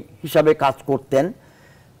 সহকর্মী হিসাবে কাজ করতেন,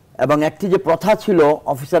 এবং একটি যে প্রথা ছিল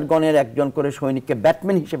অফিসারগণের একজন করে সৈনিককে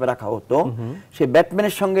ব্যাটম্যান হিসেবে রাখা হতো। সেই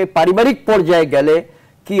ব্যাটম্যানের সঙ্গে পারিবারিক পর্যায়ে গেলে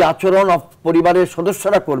কি আচরণ পরিবারের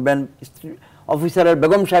সদস্যরা করবেন, অফিসারের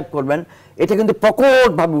বেগম সাহেব করবেন, এটা কিন্তু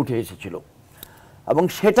প্রকটভাবে উঠে এসেছিল এবং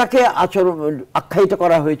সেটাকে আখ্যায়িত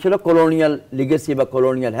করা হয়েছিল কলোনিয়াল লিগেসি বা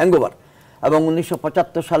কলোনিয়াল হ্যাংওভার। এবং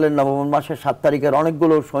 1975 সালের নভেম্বর মাসের 7 তারিখের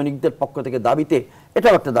অনেকগুলো সৈনিকদের পক্ষ থেকে দাবিতে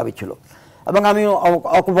এটাও একটা দাবি ছিল। এবং আমি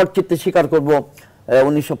অকপট চিত্তে স্বীকার করব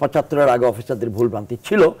 1975-এর আগে অফিসারদের ভুলভ্রান্তি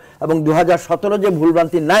ছিল, এবং 2017 যে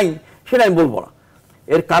ভুলভ্রান্তি নাই সেটা আমি বলবো না।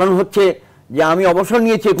 এর কারণ হচ্ছে যে আমি অবসর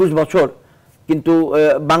নিয়েছি 21 বছর, কিন্তু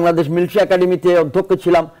বাংলাদেশ মিলিটারি একাডেমিতে অধ্যক্ষ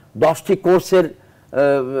ছিলাম। 10টি কোর্সের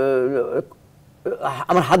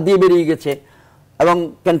আমার হাত দিয়ে বেরিয়ে গেছে, এবং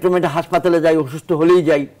ক্যান্টনমেন্টে হাসপাতালে যাই, অসুস্থ হলেই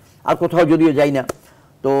যাই, আর কোথাও যদিও যাই না।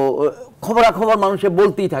 তো খবরাখবর মানুষে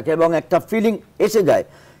বলতেই থাকে এবং একটা ফিলিং এসে যায়।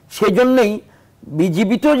 সেই জন্যই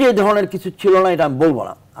বিজিবিতেও যে ধরনের কিছু ছিল না এটা আমি বলবো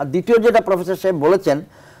না। আর দ্বিতীয় যেটা প্রফেসর সাহেব বলেছেন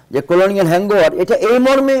যে কলোনিয়াল হ্যাংওভার, এটা এই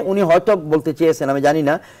মর্মে উনি হয়তো বলতে চেয়েছেন, আমি জানি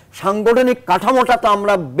না। সাংগঠনিক কাঠামোটা তো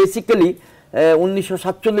আমরা বেসিক্যালি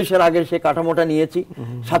 1947-এর আগে সেই কাঠামোটা নিয়েছি।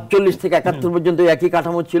 47 থেকে 71 পর্যন্ত একই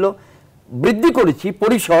কাঠামো ছিল, বৃদ্ধি করেছি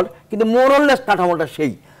পরিসর, কিন্তু মোরলেস কাঠামোটা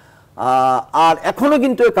সেই। আর এখনো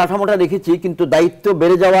কিন্তু এই কাঠামোটা রেখেছি, কিন্তু দায়িত্ব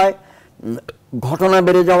বেড়ে যাওয়ায়, ঘটনা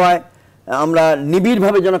বেড়ে যাওয়ায় আমরা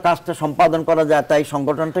নিবিড়ভাবে যেন কাজটা সম্পাদন করা যায়, তাই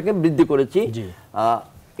সংগঠনটাকে বৃদ্ধি করেছি।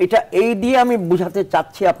 এটা এই দিয়ে আমি বুঝাতে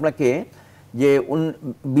চাচ্ছি আপনাকে যে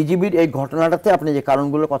বিজিবির এই ঘটনাটাতে আপনি যে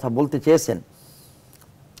কারণগুলোর কথা বলতে চেয়েছেন,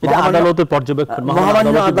 আদালতের পর্যবেক্ষণ,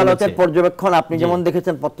 মহামান্য আদালতের পর্যবেক্ষণ আপনি যেমন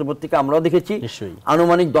দেখেছেন, পত্রপত্রিকা আমরাও দেখেছি।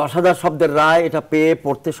 আনুমানিক 10,000 শব্দের রায়, এটা পেয়ে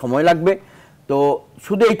পড়তে সময় লাগবে। তো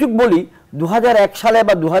শুধু এইটুক বলি, 2001 সালে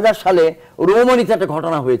বা 2000 সালে রোমানিতে একটা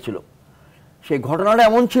ঘটনা হয়েছিল। সেই ঘটনাটা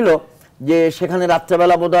এমন ছিল যে সেখানে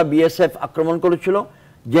রাত্রেবেলা বোধহয় বিএসএফ আক্রমণ করেছিল,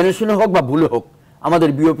 জেনে শুনে হোক বা ভুলে হোক, আমাদের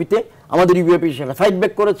বিওপিতে, আমাদের বিওপি সেটা ফাইট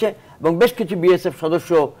ব্যাক করেছে এবং বেশ কিছু বিএসএফ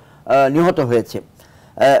সদস্য নিহত হয়েছে।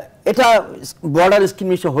 এটা বর্ডার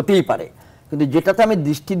স্কিমিশে হতেই পারে, কিন্তু যেটাতে আমি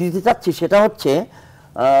দৃষ্টি দিতে চাচ্ছি সেটা হচ্ছে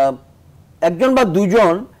একজন বা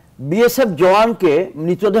দুজন বিএসএফ জওয়ানকে,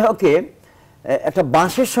 মৃতদেহকে একটা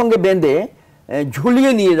বাঁশের সঙ্গে বেঁধে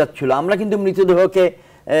ঝুলিয়ে নিয়ে যাচ্ছিল। আমরা কিন্তু মৃতদেহকে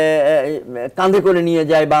কাঁধে করে নিয়ে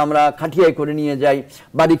যাই, বা আমরা খাটিয়ায় করে নিয়ে যাই,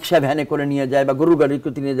 বা রিক্সা ভ্যানে করে নিয়ে যাই, বা গরু গাড়ি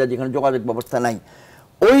করে নিয়ে যাই, যেখানে যোগাযোগ ব্যবস্থা নাই।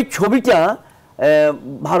 ওই ছবিটা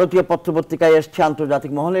ভারতীয় পত্রপত্রিকায় এসছে,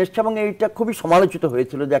 আন্তর্জাতিক মহলে এসছে, এবং এইটা খুবই সমালোচিত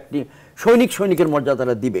হয়েছিল যে একটি সৈনিকের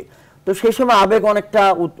মর্যাদাটা দিবে। তো সেই সময় আবেগ অনেকটা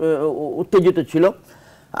উত্তেজিত ছিল।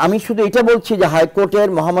 আমি শুধু এটা বলছি যে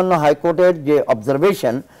মহামান্য হাইকোর্টের যে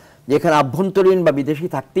অবজারভেশন, যে এখানে আভ্যন্তরীণ বা বিদেশি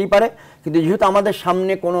থাকতেই পারে, কিন্তু যেহেতু আমাদের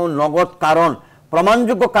সামনে কোনো নগদ কারণ,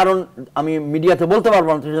 প্রমাণযোগ্য কারণ আমি মিডিয়াতে বলতে পারবো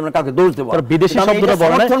না, সেজন্য কাউকে দোষ দেবো। বিদেশি শব্দটা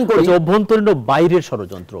বলা হয় অভ্যন্তরীণ ও বাইরের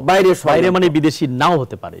ষড়যন্ত্র। বাইরে মানে বিদেশি নাও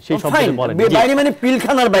হতে পারে, সেই শব্দটা বলেন। বাইরে মানে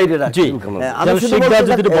পিলখানার বাইরে রাখি। জি, আমি শিকদার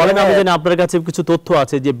যদি বলেন, আমি জানি আপনার কাছে কিছু তথ্য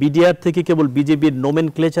আছে যে বিডিআর থেকে কেবল বিজেপির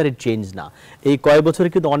নোমেনক্লেচারের চেঞ্জ না, এই কয়েক বছরে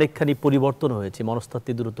কিন্তু অনেকখানি পরিবর্তন হয়েছে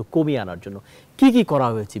মনস্তাত্ত্বিক দূরত্ব কমিয়ে আনার জন্য। কি কি করা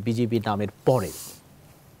হয়েছে বিজেপি নামের পরে?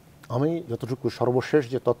 আমি যতটুকু সর্বশেষ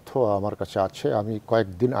যে তথ্য আমার কাছে আছে, আমি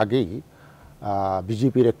কয়েকদিন আগেই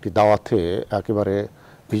বিজেপির একটি দাওয়াতে একেবারে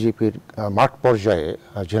বিজেপির মাঠ পর্যায়ে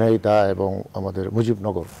ঝিনাইদহ এবং আমাদের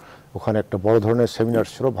মুজিবনগর, ওখানে একটা বড় ধরনের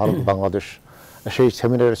সেমিনার ছিল ভারত বাংলাদেশ, সেই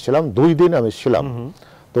সেমিনারে ছিলাম, 2 দিন আমি ছিলাম।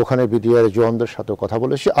 তো ওখানে বিডিআর জওয়ানদের সাথে কথা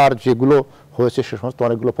বলেছি, আর যেগুলো হয়েছে সে সমস্ত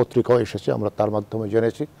অনেকগুলো পত্রিকাও এসেছে, আমরা তার মাধ্যমে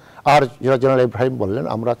জেনেছি। আর যেটা জেনারেল ইব্রাহিম বললেন,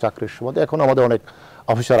 আমরা চাকরির সুবাদে এখন আমাদের অনেক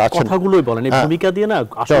অফিসার আছেন, কথাগুলোই বলেন, এই ভূমিকা দিয়ে না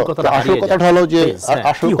আসল কথাটা হলো যে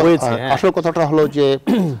আসল কথাটা হলো যে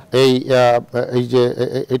এই যে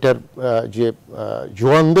এটার যে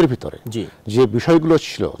জওয়ানদের ভিতরে যে বিষয়গুলো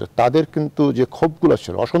ছিল, তাদের কিন্তু যে ক্ষোভগুলো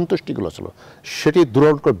ছিল, অসন্তুষ্টিগুলো ছিল, সেটি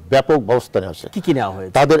দূরীকরণ করে ব্যাপক ব্যবস্থা নেওয়া হয়েছে। কি নেওয়া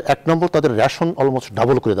হয়েছে? তাদের 1 নম্বর, তাদের রেশন অলমোস্ট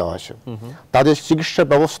ডাবল করে দেওয়া হয়েছে। তাদের চিকিৎসা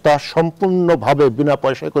ব্যবস্থা সম্পূর্ণভাবে বিনা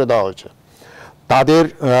পয়সায় করে দেওয়া হয়েছে। তাদের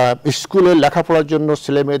স্কুলে লেখাপড়ার জন্য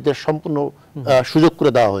ছেলে মেয়েদের সম্পূর্ণ সুযোগ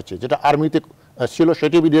করে দেওয়া হয়েছে, যেটা আর্মিতে ছিল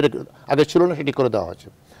সেটি বিডিআর আগে ছিল না, সেটি করে দেওয়া হয়েছে।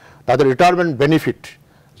 তাদের রিটায়ারমেন্ট বেনিফিট,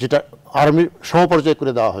 যেটা আর্মির সমপর্যায়ে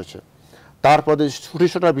করে দেওয়া হয়েছে। তারপরে ছুটি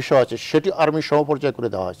ছুটার বিষয় আছে, সেটি আর্মির সমপর্যায়ে করে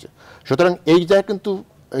দেওয়া হয়েছে। সুতরাং এই জায়গায় কিন্তু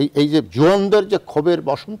এই যে জওয়ানদের যে ক্ষোভের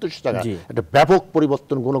বা অসন্তুষ্টির জায়গা, এটা ব্যাপক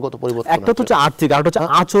পরিবর্তন, গুণগত পরিবর্তন। একটা তো হচ্ছে আর্থিক, আর হচ্ছে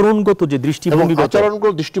আচরণগত যে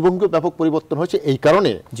দৃষ্টিভঙ্গি ব্যাপক পরিবর্তন হয়েছে এই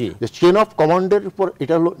কারণে যে চেইন অফ কমান্ডের উপর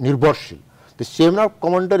এটা হলো নির্ভরশীল। চেইন অফ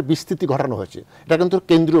কমান্ডের বিস্তৃতি ঘটানো হয়েছে, এটা কিন্তু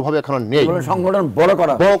কেন্দ্রীয়ভাবে এখন নেই। সংগঠন বড়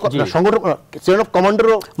করা, সংগঠন চেইন অফ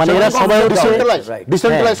কমান্ডেরও মানে এরা সবাই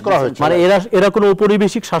ডিসেন্ট্রালাইজ করা হয়েছে। মানে এরা কোনো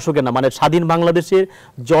ঔপনিবেশিক শাসকের না, মানে স্বাধীন বাংলাদেশের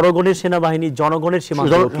জনগণের সেনাবাহিনী, জনগণের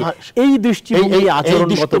সীমান্তরক্ষী, এই দৃষ্টিভঙ্গি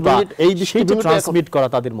আচরণগতটা এই দৃষ্টিভঙ্গি ট্রান্সমিট করা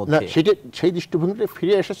তাদের মধ্যে, সেই দৃষ্টিভঙ্গিটা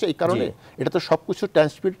ফিরে এসেছে। এই কারণে এটা তো সবকিছু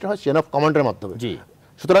ট্রান্সমিট হয় চেইন অফ কমান্ডের মাধ্যমে।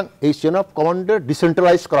 সুতরাং এই চেইন অফ কমান্ডের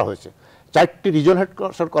ডিসেন্ট্রালাইজ করা হয়েছে, 4টি রিজন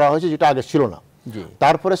হেডকোয়ার্টার করা হয়েছে, যেটা আগে ছিল না।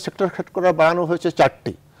 তারপরে সেক্টর হেডকোয়ার্টার বাড়ানো হয়েছে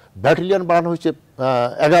 4টি, ব্যাটালিয়ন বাড়ানো হয়েছে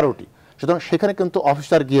 11টি। সুতরাং সেখানে কিন্তু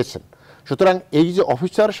অফিসার গিয়েছেন। সুতরাং এই যে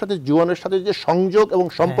অফিসারের সাথে জওয়ানের সাথে যে সংযোগ এবং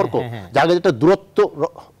সম্পর্ক, জায়গায় যেটা দূরত্ব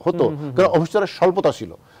হতো, কারণ অফিসারের স্বল্পতা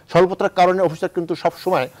ছিল, স্বল্পতার কারণে অফিসার কিন্তু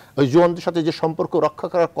সবসময় ওই জওয়ানদের সাথে যে সম্পর্ক রক্ষা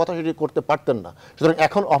করার কথা সেটি করতে পারতেন না। সুতরাং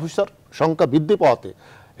এখন অফিসার সংখ্যা বৃদ্ধি পাওয়াতে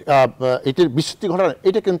এটির বিস্তৃতি ঘটানো,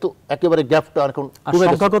 এটা কিন্তু একেবারে গ্যাপটা এখন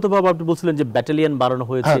সংখ্যাগতভাবে আপনি বলছিলেন যে ব্যাটালিয়ন বাড়ানো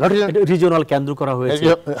হয়েছে, রিজিওনাল কেন্দ্র করা হয়েছে,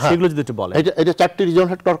 সেগুলো যদি একটু বলেন। এটা 4টি রিজন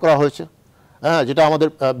হেডকোয়ার্টার করা হয়েছে, হ্যাঁ, যেটা আমাদের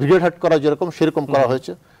ব্রিগেড হেড করা যেরকম সেরকম করা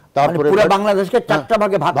হয়েছে। তারপরে পুরো বাংলাদেশকে 4টা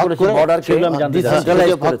ভাগে ভাগ করেছে, বর্ডারকে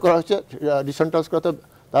ভাগ করা হয়েছে, ডিসেন্ট্রালাইজ করতে।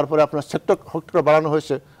 তারপরে আপনার সেক্টর হেডকোয়ার্টার বাড়ানো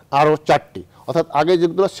হয়েছে আরো 4টি, অর্থাৎ আগে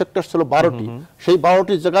যেগুলো সেক্টর ছিল 12টি, সেই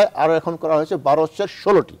 12টির জায়গায় আরো এখন করা হয়েছে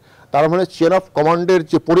 12/16টি। তার মানে চেইন অফ কমান্ডের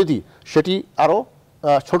যে পরিধি সেটি আরো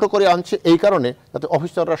ছোট করে আনছে, এই কারণে যাতে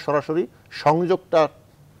অফিসাররা সরাসরি সংযোগটা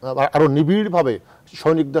আরো নিবিড়ভাবে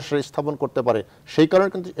সৈনিকদের সাথে স্থাপন করতে পারে, সেই কারণে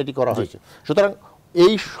কিন্তু এটি করা হয়েছে। সুতরাং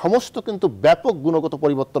এই সমস্ত কিন্তু ব্যাপক গুণগত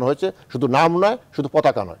পরিবর্তন হয়েছে, শুধু নাম নয়, শুধু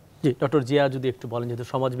পতাকা নয়। জি, ডক্টর জিয়া যদি একটু বলেন, যেহেতু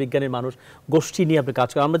সমাজ বিজ্ঞানের মানুষ, গোষ্ঠী নিয়ে আপনি কাজ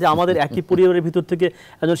করেন, আমরা যে আমাদের একই পরিবারের ভিতর থেকে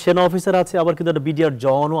একজন সেনা অফিসার আছে, আবার কিন্তু একটা বিডিআর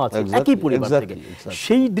জওয়ানও আছে একই পরিবার থেকে,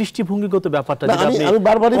 সেই দৃষ্টিভঙ্গিগত ব্যাপারটা আমি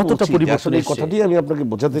বারবারই বলছি, এই কথাটি আমি আপনাকে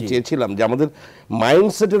বোঝাতে চেয়েছিলাম যে আমাদের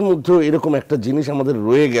মাইন্ডসেটের মধ্যে এরকম একটা জিনিস আমাদের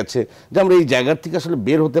রয়ে গেছে যে আমরা এই জায়গার থেকে আসলে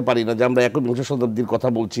বের হতে পারি না, যে আমরা 21শ শতাব্দীর কথা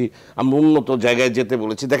বলছি, আমরা উন্নত জায়গায় যেতে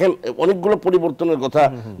বলেছি। দেখেন অনেকগুলো পরিবর্তনের কথা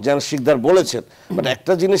যেন শিকদার বলেছেন, বাট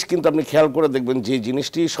একটা জিনিস কিন্তু আপনি খেয়াল করে দেখবেন, যে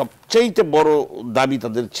জিনিসটি সবচাইতে বড় দাবি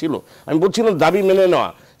তাদের ছিল, আমি বলছি না দাবি মেনে নেওয়া,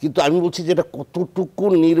 কিন্তু আমি বলছি যে এটা কতটুকু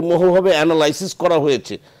নির্মোহভাবে অ্যানালাইসিস করা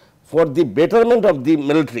হয়েছে for the betterment of the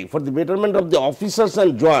military, for the betterment of the officers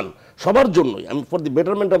and জওয়ান, সবার জন্যই, আমি for the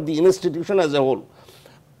betterment of the institution as a whole.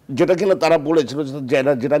 যেটা কিনা তারা বলেছিল,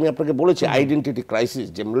 যেটা আমি আপনাকে বলেছি, আইডেন্টিটি ক্রাইসিস,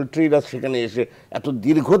 যে মিলিটারিরা সেখানে এসে এত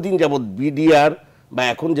দীর্ঘদিন যাবৎ বিডিআর বা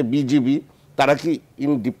এখন যে বিজিবি, তারা কি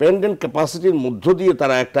ইন্ডিপেন্ডেন্ট ক্যাপাসিটির মধ্য দিয়ে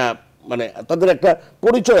তারা একটা মানে তাদের একটা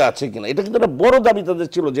পরিচয় আছে কিনা, এটা কিন্তু একটা বড় দাবি তাদের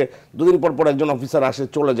ছিল যে দুদিন পর পর একজন অফিসার আসে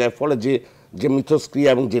চলে যায়, ফলে যে মিথস্ক্রিয়া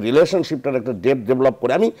এবং যে রিলেশনশিপটার একটা ডেপথ ডেভেলপ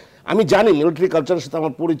করে। আমি জানি মিলিটারি কালচারের সাথে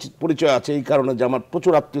আমার পরিচয় আছে এই কারণে যে আমার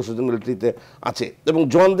প্রচুর আত্মীয় স্বজন মিলিটারিতে আছে, এবং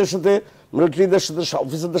জওয়ানদের সাথে মিলিটারিদের সাথে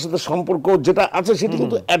অফিসারদের সাথে সম্পর্ক যেটা আছে সেটি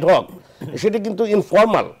কিন্তু অ্যাডহক, সেটি কিন্তু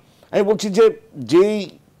ইনফর্মাল। আমি বলছি যে যেই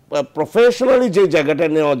প্রফেশনালি যে জায়গাটা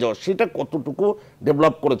নেওয়া যাওয়া সেটা কতটুকু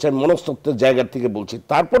ডেভেলপ করেছে মনস্তত্ত্বের জায়গা থেকে বলছি।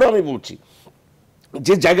 তারপরে আমি বলছি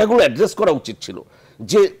যে জায়গাগুলো অ্যাড্রেস করা উচিত ছিল,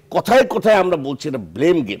 যে কথায় কথায় আমরা বলছি এটা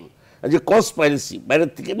ব্লেম গেম, যে কনস্পাইরেসি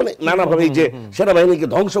বাইরের থেকে মানে নানাভাবে যে সেনাবাহিনীকে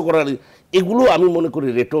ধ্বংস করার, এগুলো আমি মনে করি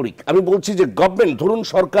রেটরিক। আমি বলছি যে গভর্নমেন্ট ধরুন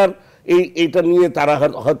সরকার এইটা নিয়ে তারা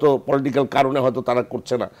হয়তো পলিটিক্যাল কারণে হয়তো তারা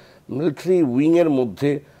করছে না, মিলিটারি উইংয়ের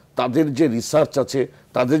মধ্যে তাদের যে রিসার্চ আছে,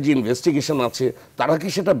 তাদের যে ইনভেস্টিগেশন আছে, তারা কি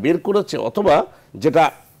সেটা বের করেছে, অথবা যেটা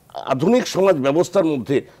আধুনিক সমাজ ব্যবস্থার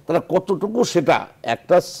মধ্যে তারা কতটুকু সেটা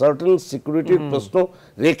একটা সার্টেন সিকিউরিটির প্রশ্ন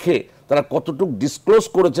রেখে তারা কতটুকু ডিসক্লোজ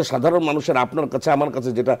করেছে সাধারণ মানুষের আপনার কাছে আমার কাছে,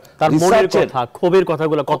 যেটা তার মনের কথা ক্ষোভের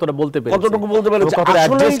কথাগুলো কতটা বলতে পেরেছে, কতটুকু বলতে পেরেছে,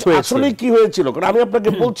 আসলে কি হয়েছিল। কারণ আমি আপনাকে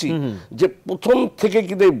বলছি যে প্রথম থেকে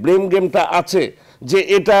কিন্তু এই ব্লেম গেমটা আছে, যে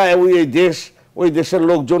এটা ওই দেশের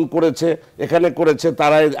লোকজন করেছে, এখানে করেছে,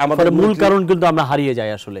 তারা আমাদের মূল কারণ কিন্তু আমরা হারিয়ে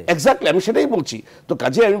যাই আসলে। এক্স্যাক্টলি, আমি সেটাই বলছি। তো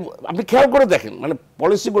কাজে আপনি খেয়াল করে দেখেন মানে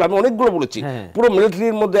পলিসিগুলো আমি অনেকগুলো বলেছি, পুরো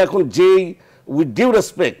মিলিটারির মধ্যে এখন যেই উইথ ডিউ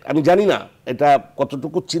রেসপেক্ট, আমি জানি না এটা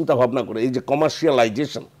কতটুকু চিন্তা ভাবনা করে, এই যে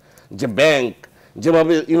কমার্শিয়ালাইজেশন, যে ব্যাংক,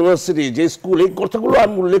 যেভাবে ইউনিভার্সিটি, যে স্কুল, এই কথাগুলো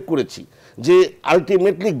আমি উল্লেখ করেছি যে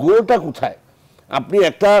আলটিমেটলি গোলটা কোথায়। আপনি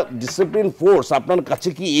একটা ডিসিপ্লিন ফোর্স, আপনার কাছে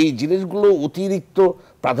কি এই জিনিসগুলো অতিরিক্ত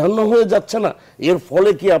প্রাধান্য হয়ে যাচ্ছে না? এর ফলে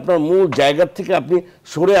কি আপনার মূল জায়গার থেকে আপনি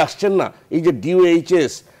সরে আসছেন না? এই যে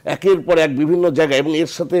ডিওএইচএস একের পর এক বিভিন্ন জায়গায়, এবং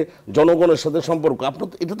এর সাথে জনগণের সাথে সম্পর্ক, আপনার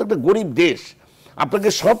এটা তো একটা গরিব দেশ, আপনাকে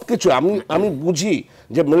সব কিছু আমি বুঝি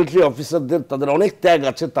যে মিলিটারি অফিসারদের তাদের অনেক ত্যাগ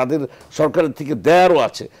আছে, তাদের সরকারের থেকে দেয়ারও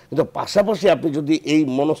আছে, কিন্তু পাশাপাশি আপনি যদি এই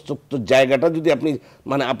মনস্তত্ত্ব জায়গাটা যদি আপনি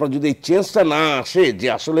মানে আপনার যদি এই চেঞ্জটা না আসে যে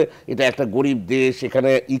আসলে এটা একটা গরিব দেশ,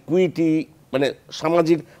 এখানে ইকুইটি মানে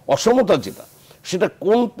সামাজিক অসমতা যেটা, সেটা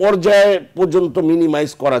কোন পর্যায়ে পর্যন্ত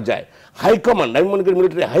মিনিমাইজ করা যায়। হাইকমান্ড, আমি মনে করি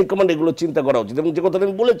মিলিটারি হাইকমান্ড এগুলো চিন্তা করা উচিত। এবং যে কথাটা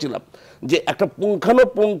আমি বলেছিলাম যে একটা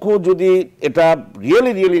পুঙ্খানুপুঙ্খ যদি এটা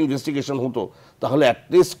রিয়েলি ইনভেস্টিগেশন হতো, তাহলে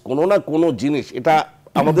অ্যাটলিস্ট কোনো না কোনো জিনিস, এটা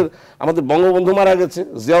আমাদের বঙ্গবন্ধু মারা গেছে,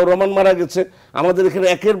 জিয়াউর রহমান মারা গেছে, আমাদের এখানে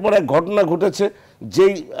একের পর এক ঘটনা ঘটেছে,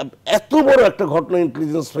 যেই এত বড় একটা ঘটনা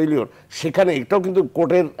ইন্টেলিজেন্স ফেলিওর, সেখানে এটাও কিন্তু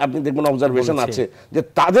কোর্টের আপনি দেখবেন অবজারভেশন আছে যে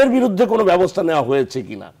তাদের বিরুদ্ধে কোনো ব্যবস্থা নেওয়া হয়েছে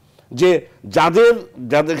কিনা, যে যাদের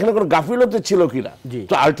এখানে কোনো গাফিলতি ছিল কিনা।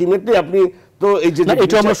 তো আলটিমেটলি আপনি তো এই যে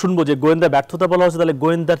এটা আমরা শুনবো যে গোয়েন্দা ব্যর্থতা বলা হচ্ছে, তাহলে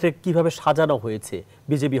গোয়েন্দাকে কিভাবে সাজানো হয়েছে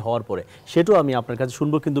বিজেপি হওয়ার পরে, সেটাও আমি আপনার কাছে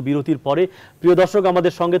শুনবো কিন্তু বিরতির পরে। প্রিয় দর্শক,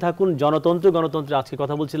 আমাদের সঙ্গে থাকুন। গণতন্ত্রে আজকে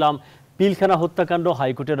কথা বলছিলাম পিলখানা হত্যাকাণ্ড,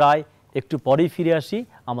 হাইকোর্টের রায়, একটু পরেই ফিরে আসি,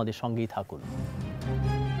 আমাদের সঙ্গেই থাকুন।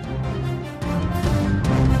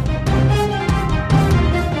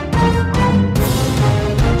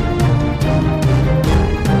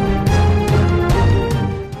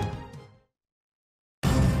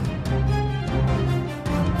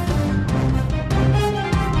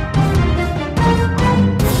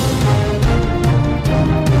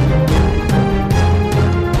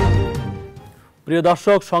 প্রিয়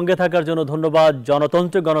দর্শক, সঙ্গে থাকার জন্য ধন্যবাদ।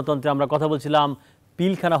 গণতন্ত্রে আমরা কথা বলছিলাম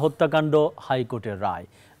পিলখানা হত্যাকাণ্ড, হাইকোর্টের রায়।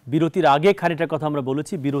 বিরতির আগে খানিকটা কথা আমরা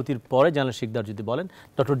বলেছি, বিরতির পরে জানাল শিকদার যদি বলেন।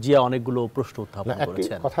 ডক্টর জিয়া অনেকগুলো প্রশ্ন উত্থাপন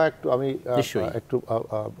করেছেন। কথা একটু আমি একটু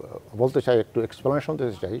বলতে চাই, একটু এক্সপ্লেনেশন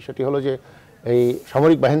দিতে চাই। সেটি হলো যে এই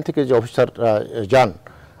সামরিক বাহিনী থেকে যে অফিসার যান,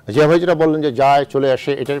 যেভাবে যেটা বললেন যে যায় চলে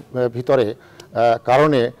আসে, এটার ভিতরে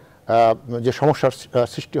কারণে যে সমস্যার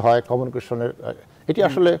সৃষ্টি হয় কমিউনিকেশনের, এটি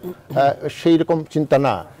আসলে সেই রকম চিন্তা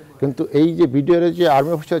না। কিন্তু এই যে ভিডিওর যে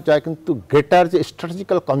আর্মি অফিসার যায়, কিন্তু গ্রেটার যে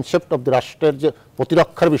স্ট্র্যাটেজিক্যাল কনসেপ্ট অফ দ্য রাষ্ট্রের যে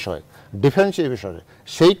প্রতিরক্ষার বিষয়, ডিফেন্সের বিষয়ে,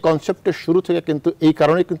 সেই কনসেপ্টের শুরু থেকে কিন্তু এই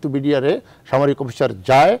কারণে কিন্তু বিডিআরে সামরিক অফিসার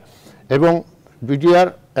যায়। এবং বিডিআর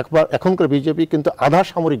এখনকার বিজেপি কিন্তু আধা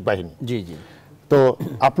সামরিক বাহিনী। জি। তো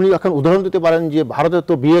আপনি এখন উদাহরণ দিতে পারেন যে ভারতের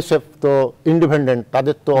তো বিএসএফ তো ইন্ডিপেন্ডেন্ট,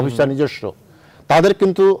 তাদের তো অফিসার নিজস্ব, তাদের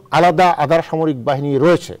কিন্তু আলাদা আধা সামরিক বাহিনী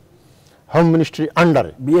রয়েছে হোম মিনিস্ট্রি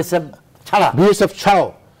আন্ডারে, বিএসএফ ছাড়াও।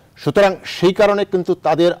 সুতরাং সেই কারণে কিন্তু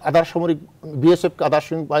তাদের আধা সামরিক বিএসএফকে আধা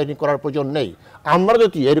সামরিক বাহিনী করার প্রয়োজন নেই। আমরা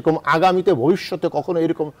যদি এরকম আগামীতে ভবিষ্যতে কখনো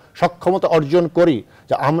এরকম সক্ষমতা অর্জন করি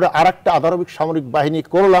যে আমরা আরেকটা আধারবিক সামরিক বাহিনী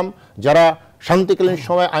করলাম, যারা শান্তিকালীন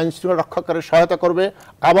সময় আইন শৃঙ্খলা রক্ষাকারের সহায়তা করবে,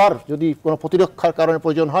 আবার যদি কোনো প্রতিরক্ষার কারণে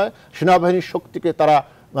প্রয়োজন হয় সেনাবাহিনীর শক্তিকে তারা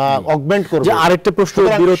অগমেন্ট করবে। যে আরেকটা প্রশ্ন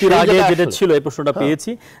বিরতির আগে যেটা ছিল এই প্রশ্নটা হ্যাঁ।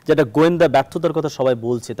 পেয়েছি, যেটা গোয়েন্দা ব্যর্থতার কথা সবাই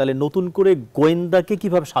বলছে, তাহলে নতুন করে গোয়েন্দাকে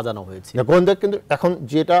কিভাবে সাজানো হয়েছে? গোয়েন্দা কিন্তু এখন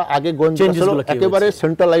যেটা আগে গোয়েন্দা Changes ছিল গুলো কি একেবারে হয়েছে?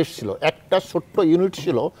 সেন্ট্রালাইজ ছিল, একটা ছোট্ট ইউনিট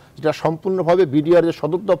ছিল যেটা সম্পূর্ণভাবে বিডিআর এর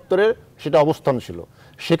সদর দপ্তরের সেটা অবস্থান ছিল।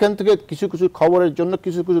 সেখান থেকে কিছু কিছু খবরের জন্য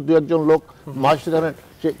কিছু কিছু দু একজন লোক মাঝে জানেন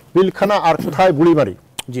যে পিলখানা আর কোথায় বুড়িমারি,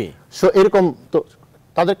 জি, সো এরকম তো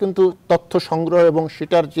তাদের কিন্তু তথ্য সংগ্রহ এবং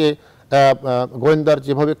সেটার যে গোয়েন্দার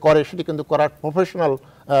যেভাবে করে সেটা কিন্তু করার প্রফেশনাল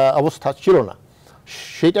অবস্থা ছিল না।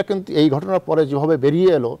 সেটা কিন্তু এই ঘটনার পরে যেভাবে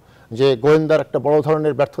বেরিয়ে এলো যে গোয়েন্দার একটা বড়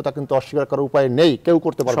ধরনের ব্যর্থতা কিন্তু অস্বীকার করার উপায় নেই, কেউ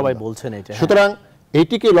করতে পারবে না। সবাই বলছেন এটা। সুতরাং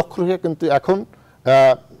এইটিকে লক্ষ্য রেখে কিন্তু এখন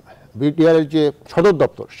বিডিআর এর যে সদর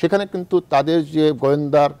দপ্তর সেখানে কিন্তু তাদের যে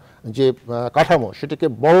গোয়েন্দার যে কাঠামো সেটাকে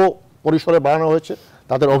বড় পরিসরে বাড়ানো হয়েছে,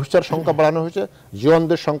 তাদের অফিসার সংখ্যা বাড়ানো হয়েছে,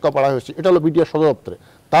 জওয়ানদের সংখ্যা বাড়ানো হয়েছে, এটা হলো বিডিআর সদর দপ্তরে।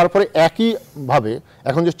 তারপরে একইভাবে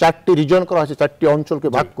এখন যে 4টি রিজন করা হয়েছে, 4টি অঞ্চলকে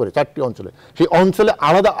ভাগ করে 4টি অঞ্চলে, সেই অঞ্চলে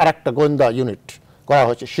আলাদা আর একটা গোয়েন্দা ইউনিট করা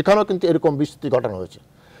হয়েছে, সেখানেও কিন্তু এরকম বিস্তৃতি ঘটানো হয়েছে।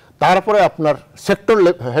 তারপরে আপনার সেক্টর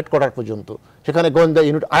হেডকোয়ার্টার পর্যন্ত সেখানে গোয়েন্দা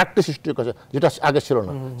ইউনিট আরেকটি সৃষ্টি করেছে, যেটা আগে ছিল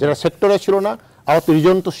না, যেটা সেক্টরে ছিল না, আবার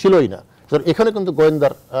রিজন তো ছিলই না। এখানে কিন্তু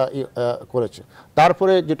গোয়েন্দার করেছে।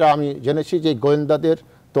 তারপরে যেটা আমি জেনেছি যে গোয়েন্দাদের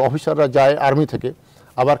তো অফিসাররা যায় আর্মি থেকে,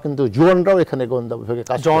 আবার কিন্তু জওয়ানরাও এখানে গোয়েন্দা বিভাগে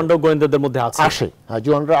কাজ করে। জওয়ানরাও গোয়েন্দাদের মধ্যে আসে, হ্যাঁ,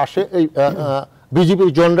 জওয়ানরা আসে, এই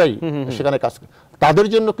বিজিবির জওয়ানরাই সেখানে কাজ করে। তাদের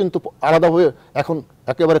জন্য কিন্তু আলাদাভাবে এখন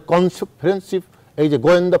একেবারে কনফারেন্সিভ এই যে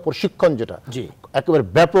গোয়েন্দা প্রশিক্ষণ, যেটা একেবারে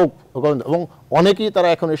ব্যাপক গোয়েন্দা, এবং অনেকেই তারা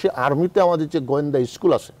এখন এসে আর্মিতে আমাদের যে গোয়েন্দা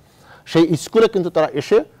স্কুল আছে সেই স্কুলে কিন্তু তারা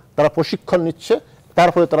এসে তারা প্রশিক্ষণ নিচ্ছে,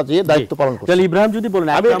 তারপরে তারা যে দায়িত্ব পালন করছে। তাহলে ইব্রাহিম যদি বলেন,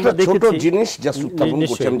 আমি একটা ছোট জিনিস জাস্ট উত্থাপন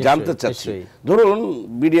করছি, আমি জানতে চাচ্ছি, ধরুন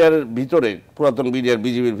বিডিআর ভিতরে, পুরাতন বিডিআর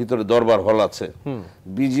বিজিবির ভিতরে দরবার হল আছে,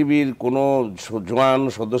 বিজিবির কোনো জওয়ান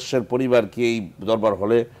সদস্যের পরিবার কি এই দরবার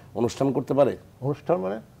হলে অনুষ্ঠান করতে পারে? অনুষ্ঠান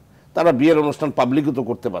মানে তারা বিয়ের অনুষ্ঠান পাবলিকও তো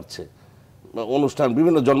করতে পারছে, অনুষ্ঠান,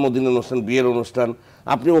 বিভিন্ন জন্মদিনের অনুষ্ঠান, বিয়ের অনুষ্ঠান,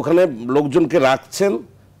 আপনি ওখানে লোকজনকে রাখছেন,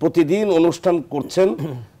 প্রতিদিন অনুষ্ঠান করছেন,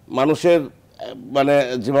 মানুষের মানে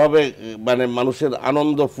যেভাবে মানে মানুষের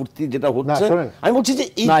আনন্দ ফুর্তি যেটা হচ্ছে, আমি বলছি যে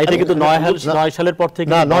না, এটা কিন্তু 9 সালের পর থেকে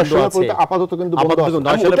না, 9 সালের পর আপাতত কিন্তু বন্ধ আছে।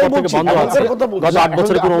 9 সালের পর থেকে বন্ধ আছে, গত 8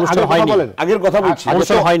 বছরে কোনো অনুষ্ঠান হয়নি, আগের কথা বলছি,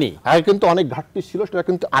 অনুষ্ঠান হয়নি। আগে কিন্তু অনেক ঘাটতি ছিল, সেটা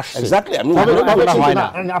কিন্তু আসছে। এক্স্যাক্টলি, আমি হয় না।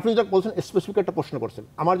 আপনি যা বলছেন স্পেসিফিক একটা প্রশ্ন করছেন,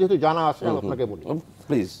 আমার যেহেতু জানা আছে আমি আপনাকে বলি।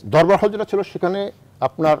 প্লিজ। দরবার হল যেটা ছিল সেখানে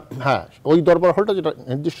আপনার, হ্যাঁ, ওই দরবার হলটা যেটা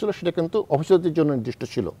নির্দিষ্ট ছিল সেটা কিন্তু অফিসারদের জন্য নির্দিষ্ট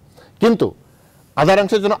ছিল, কিন্তু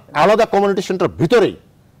আদারাংশের জন্য আলাদা কমিউনিটি সেন্টার ভিতরেই,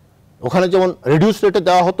 ওখানে যেমন রিডিউস রেটে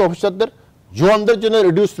দেওয়া হতো অফিসারদের, জওয়ানদের জন্য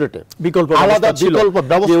রিডিউস রেটে বিকল্প আলাদা বিকল্প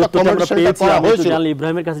ব্যবস্থা কমিউনিটি সেন্টার করা হয়েছিল।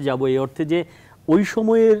 ইব্রাহিমের কাছে যাব এই অর্থে যে ওই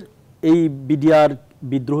সময়ের এই বিডিআর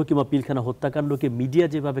বিদ্রোহ কিংবা পিলখানা হত্যাকাণ্ডকে মিডিয়া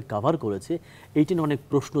যেভাবে কভার করেছে, এইটি নিয়ে অনেক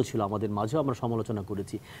প্রশ্ন ছিল আমাদের মাঝেও, আমরা সমালোচনা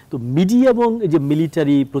করেছি। তো মিডিয়া এবং এই যে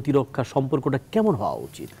মিলিটারি প্রতিরক্ষা সম্পর্কটা কেমন হওয়া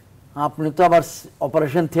উচিত? আপনি তো আবার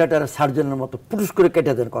অপারেশন থিয়েটারের সার্জনের মতো পুরুষ করে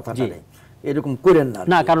কেটে দেন কথাটা, এরকম করেন না।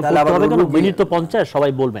 না, কারণ মিনিট তো 50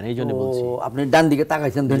 সবাই বলবেন, এই জন্য বলছি। আপনি ডান দিকে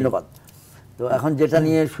তাকাইছেন, ধন্যবাদ। তো এখন যেটা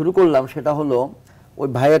নিয়ে শুরু করলাম সেটা হলো ওই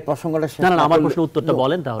ভাইয়ের প্রসঙ্গটা। না, আমার প্রশ্নের উত্তরটা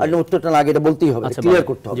বলেন তাহলে। উত্তরটা না, এটা বলতেই হবে, ক্লিয়ার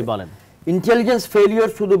করতে হবে। জি বলেন। ইন্টেলিজেন্স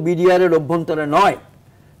ফেলিওর শুধু বিডিআর এর অভ্যন্তরে নয়,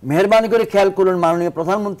 মেহেরবানি করে খেয়াল করুন, মাননীয়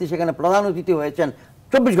প্রধানমন্ত্রী সেখানে প্রধান অতিথি হয়েছেন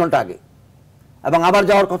 24 ঘন্টা আগে, এবং আবার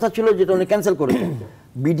যাওয়ার কথা ছিল যেটা উনি ক্যান্সেল করেছেন।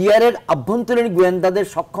 বিডিআর এর আভ্যন্তরীণ গোয়েন্দাদের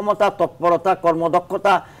সক্ষমতা, তৎপরতা,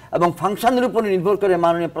 কর্মদক্ষতা এবং ফাংশনের উপর নির্ভর করে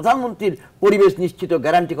মাননীয় প্রধানমন্ত্রীর পরিবেশ নিশ্চিত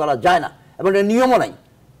গ্যারান্টি করা যায় না, এবং এটা নিয়মও নাই,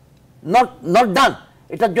 নট ডান।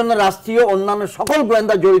 এটার জন্য রাষ্ট্রীয় অন্যান্য সকল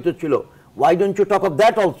গোয়েন্দা জড়িত ছিল। Why don't you talk of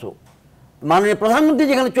that also? মাননীয় প্রধানমন্ত্রী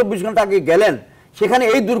যেখানে 24 ঘন্টা আগে গেলেন, সেখানে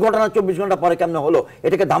এই দুর্ঘটনা 24 ঘন্টা পরে কেমনে হলো,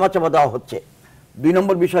 এটাকে ধামাচাপা দেওয়া হচ্ছে। 2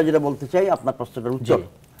 নম্বর বিষয় যেটা বলতে চাই, আপনার প্রশ্নটার উত্তর,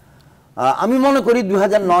 আমি মনে করি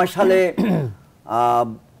 2009 সালে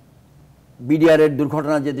বিডিআর এর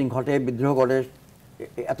দুর্ঘটনা যেদিন ঘটে, বিদ্রোহ ঘটে,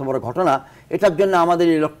 এত বড় ঘটনা, এটার জন্য আমাদের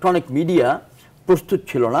ইলেকট্রনিক মিডিয়া প্রস্তুত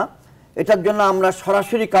ছিল না। এটার জন্য আমরা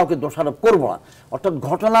সরাসরি কাউকে দোষারোপ করব না, অর্থাৎ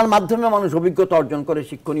ঘটনার মাধ্যমে মানুষ অভিজ্ঞতা অর্জন করে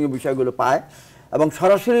শিক্ষণীয় বিষয়গুলো পায়, এবং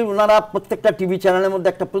সরাসরি ওনারা প্রত্যেকটা টিভি চ্যানেলের মধ্যে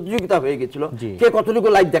একটা প্রতিযোগিতা হয়ে গেছিল কে কতটুকু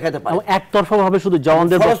লাইভ দেখাতে পারে। একতরফাভাবে শুধু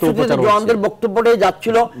জওয়ানদের বক্তব্যটাই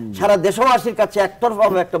যাচ্ছিল, সারা দেশবাসীর কাছে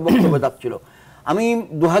একতরফাভাবে একটা বক্তব্য যাচ্ছিল। আমি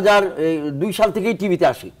 2002 সাল থেকেই টিভিতে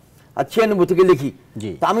আসি, আর 96 থেকে লিখি।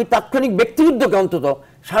 তা আমি তাৎক্ষণিক ব্যক্তিবিদ্যকে অন্তত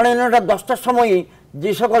 9:30 10টার সময়ই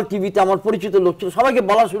যে সকল টিভিতে আমার পরিচিত লোক ছিল সবাইকে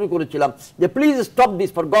বলা শুরু করেছিলাম যে please stop this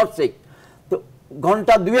for gods সেক। তো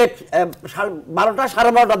ঘন্টা 2-1 12টা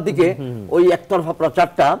 12:30টার দিকে ওই একতরফা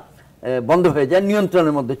প্রচারটা বন্ধ হয়ে যায়,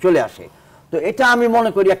 নিয়ন্ত্রণের মধ্যে চলে আসে। তো এটা আমি মনে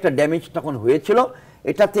করি একটা ড্যামেজ তখন হয়েছিল।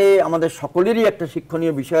 এটাতে আমাদের সকলেরই একটা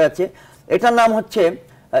শিক্ষণীয় বিষয় আছে। এটার নাম হচ্ছে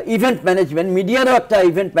ইভেন্ট ম্যানেজমেন্ট, মিডিয়ারও একটা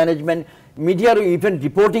ইভেন্ট ম্যানেজমেন্ট, মিডিয়ার ইভেন্ট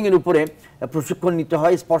রিপোর্টিং এর উপরে প্রশিক্ষণ নিতে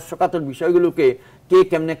হয়, স্পর্শকাতর বিষয়গুলোকে কে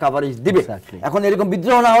কেমনে কাভারেজ দিবে। এখন এরকম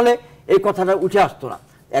বিদ্রোহ না হলে এই কথাটা উঠে আসতো না।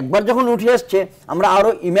 একবার যখন উঠে আসছে আমরা আরো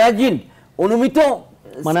ইমাজিন অনুমিত,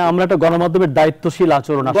 মানে আমরা একটা গণমাধ্যমের দায়িত্বশীল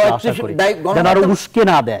আচরণ আশা করি, যেন আরো উস্কে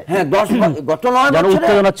না দেয়। হ্যাঁ, গত 9 বছরে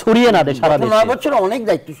উত্তেজনা ছড়িয়ে না দেয় সারা দেশে। 9 বছরে অনেক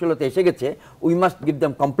দায়িত্বশীলতা এসে গেছে, we must give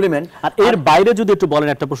them complement. আর এর বাইরে যদি একটু বলেন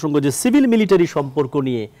একটা প্রসঙ্গ, যে সিভিল মিলিটারি সম্পর্ক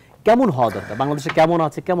নিয়ে কেমন হওয়া দরকার, বাংলাদেশে কেমন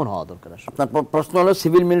আছে, কেমন হওয়া দরকার? আপনার প্রশ্ন হলো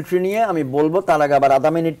সিভিল মিলিটারি নিয়ে, আমি বলবো তার আগে আবার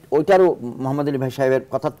আধা মিনিট ওইটারও মোহাম্মদ আলী ভাই সাহেবের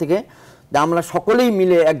কথার থেকে, আমরা সকলেই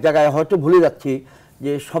মিলে এক জায়গায় হয়তো ভুলে যাচ্ছি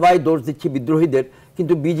যে সবাই দোষ দিচ্ছি বিদ্রোহীদের,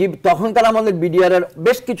 কিন্তু বিজিবি তখনকার আমাদের বিডিআর এর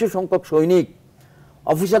বেশ কিছু সংখ্যক সৈনিক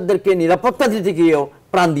অফিসারদেরকে নিরাপত্তা দিতে গিয়েও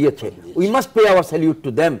প্রাণ দিয়েছে। We must pay hour salute to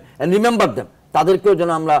them and remember them. তাদেরকেও যেন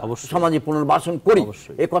আমরা সমাজে পুনর্বাসন করি,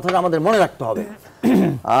 এই কথাটা আমাদের মনে রাখতে হবে।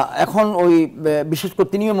 এখন ওই বিশেষ করে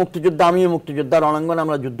তিনিও মুক্তিযোদ্ধা, আমিও মুক্তিযোদ্ধা, রণাঙ্গনে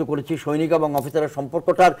আমরা যুদ্ধ করেছি, সৈনিক এবং অফিসারের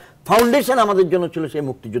সম্পর্কটার ফাউন্ডেশন আমাদের জন্য ছিল সেই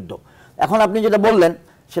মুক্তিযুদ্ধ। এখন আপনি যেটা বললেন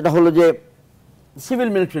সেটা হলো যে সিভিল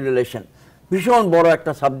মিলিটারি রিলেশন ভীষণ বড়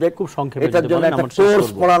একটা সাবজেক্ট, খুব সংক্ষেপে এটার জন্য একটা কোর্স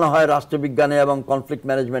পড়ানো হয় রাষ্ট্রবিজ্ঞানে এবং কনফ্লিক্ট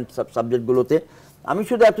ম্যানেজমেন্ট সাবজেক্টগুলোতে। আমি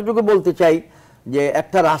শুধু এতটুকু বলতে চাই যে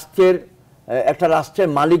একটা রাষ্ট্রের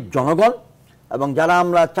মালিক জনগণ, এবং যারা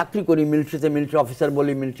আমরা চাকরি করি মিলিটারিতে, মিলিটারি অফিসার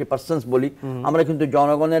বলি, মিলিটারি পার্সনস বলি, আমরা কিন্তু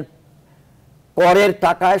জনগণের করের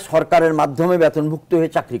টাকায় সরকারের মাধ্যমে বেতনভুক্ত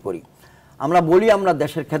হয়ে চাকরি করি। আমরা বলি আমরা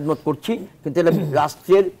দেশের খেদমত করছি, কিন্তু এটা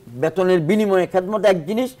রাষ্ট্রের বেতনের বিনিময়ে খেদমত এক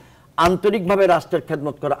জিনিস, আন্তরিকভাবে রাষ্ট্রের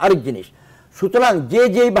খেদমত করা আরেক জিনিস। সুতরাং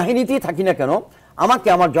যেই বাহিনীতেই থাকি না কেন, আমাকে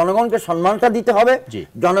আমার জনগণকে সম্মানটা দিতে হবে,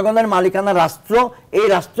 জনগণের মালিকানা রাষ্ট্র, এই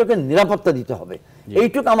রাষ্ট্রকে নিরাপত্তা দিতে হবে,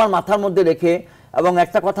 এইটুকু আমার মাথার মধ্যে রেখে। এবং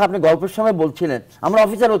একটা কথা আপনি গল্পের সময় বলছিলেন, আমরা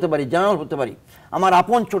অফিসার হতে পারি, জেনারেল হতে পারি, আমার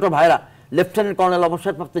আপন ছোট ভাইরা লেফটেন্যান্ট কর্নেল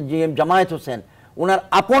অবসরপ্রাপ্ত জিএম জামায়াত হোসেন, ওনার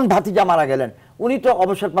আপন ভাতিজা মারা গেলেন, উনি তো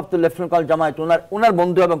অবসরপ্রাপ্ত লেফটেন্যান্ট কর্নেল জামায়াত, ওনার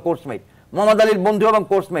বন্ধু এবং কোর্সমেট, মোহাম্মদ আলীর বন্ধু এবং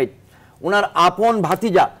কোর্সমেট, ওনার আপন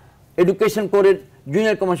ভাতিজা এডুকেশন কোরের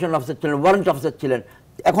জুনিয়র কমিশন অফিসার ছিলেন, ওয়ারেন্ট অফিসার ছিলেন।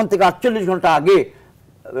 এখন থেকে 48 ঘন্টা আগে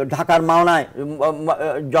ঢাকার মাওনায়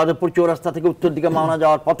যাদবপুর চৌরাস্তা থেকে উত্তর দিকে মাওনা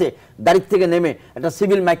যাওয়ার পথে দাঁড়িয়ে থেকে নেমে একটা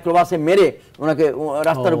সিভিল মাইক্রোবাসে মেরে ওনাকে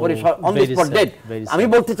রাস্তার উপরে অন দ্য স্পট ডেড। আমি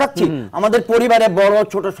বলতে চাচ্ছি আমাদের পরিবারে বড়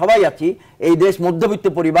ছোট সবাই আছি, এই দেশ মধ্যবিত্ত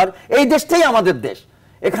পরিবার, এই দেশটাই আমাদের দেশ।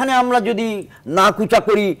 এখানে আমরা যদি না কুচা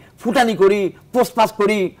করি, ফুটানি করি, পোস্টপাস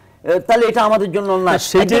করি, তাহলে এটা আমাদের জন্য না।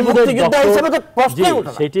 সেটাই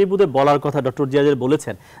বোধহয় বলার কথা ডক্টর জিয়াদের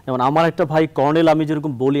বলেছেন। যেমন আমার একটা ভাই কর্নেল, আমি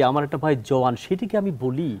যেরকম বলি আমার একটা ভাই জওয়ান, সেটিকে আমি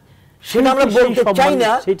বলি, সেটা আমরা বলতে চাই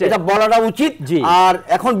না, এটা বলাটা উচিত। আর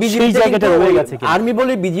এখন বিজিবি জায়গাটা রয়ে গেছে, আর্মি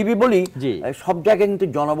বলি, বিজিবি বলি, সব জায়গায় কিন্তু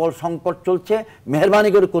জনবল সংকট চলছে। মেহেরবানি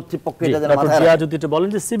করে কর্তৃপক্ষ এটা যেন মাথায় রাখে। যদি এটা বলেন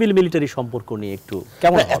যে সিভিল মিলিটারি সম্পর্ক নিয়ে একটু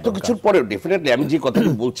কেমন, এত কিছুর পরে ডেফিনেটলি আমি যে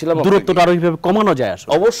কথাটা বলছিলাম, দূরত্বটা আরো কিভাবে কমানো যায় আসলে।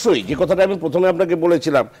 অবশ্যই যে কথাটা আমি প্রথমে আপনাকে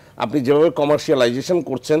বলেছিলাম, আপনি যেভাবে কমার্শিয়ালাইজেশন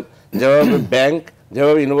করছেন, যেভাবে ব্যাংক,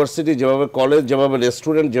 যেভাবে ইউনিভার্সিটি, যেভাবে কলেজ, যেভাবে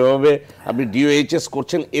রেস্টুরেন্ট, যেভাবে আপনি ডিওএইচএস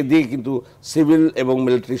করছেন, এদিকে কিন্তু সিভিল এবং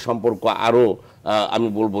মিলিটারি সম্পর্ক আরও আমি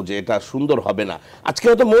বলবো যে এটা সুন্দর হবে না। আজকে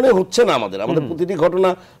হয়তো মনে হচ্ছে না আমাদের প্রতিটি ঘটনা,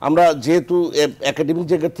 আমরা যেহেতু একাডেমিক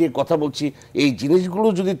জায়গা থেকে কথা বলছি, এই জিনিসগুলো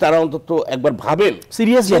যদি তারা অন্তত একবার ভাবেন,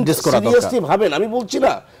 সিরিয়াসলি ভাবেন, আমি বলছি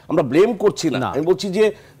না আমরা ব্লেম করছি না, আমি বলছি যে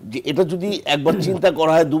এটা যদি একবার চিন্তা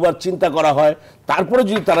করা হয়, দুবার চিন্তা করা হয়, তারপরে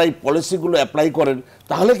যদি তারা এই পলিসিগুলো অ্যাপ্লাই করেন,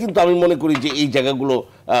 তাহলে কিন্তু আমি মনে করি যে এই জায়গাগুলো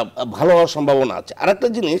ভালো হওয়ার সম্ভাবনা আছে। আর একটা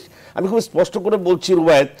জিনিস আমি খুব স্পষ্ট করে বলছি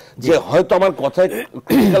রুবায়েত, যে হয়তো আমার কথায়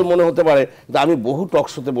ক্রিটিক্যাল মনে হতে পারে, কিন্তু আমি বহু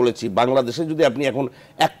টকশোতে বলেছি, বাংলাদেশে যদি আপনি এখন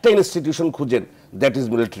একটা ইনস্টিটিউশন খুঁজেন, দ্যাট ইজ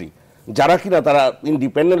মিলিটারি, যারা কিনা তারা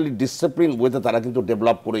ইন্ডিপেন্ডেন্টলি ডিসিপ্লিন বইতে তারা কিন্তু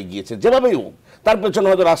ডেভেলপ করে গিয়েছে, যেভাবেই হোক। তার পেছনে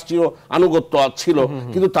হয়তো রাষ্ট্রীয় আনুগত্য ছিল,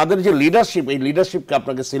 কিন্তু তাদের যে লিডারশিপ, এই লিডারশিপকে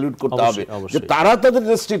আপনাকে স্যালিউট করতে হবে, যে তারা তাদের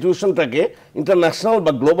ইনস্টিটিউশনটাকে ইন্টারন্যাশনাল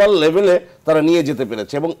বা গ্লোবাল লেভেলে তারা নিয়ে যেতে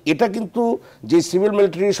পেরেছে। এবং এটা কিন্তু যে সিভিল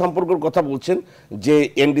মিলিটারি সম্পর্কের কথা বলছেন, যে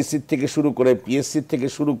এনডিসির থেকে শুরু করে, পিএসসির থেকে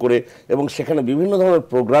শুরু করে, এবং সেখানে বিভিন্ন ধরনের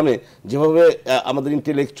প্রোগ্রামে যেভাবে আমাদের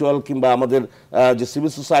ইন্টেলেকচুয়াল কিংবা আমাদের যে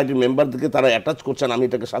সিভিল সোসাইটির মেম্বারদেরকে তারা অ্যাটাচ করছেন, আমি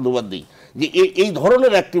এটাকে সাধুবাদ দিই। যে এই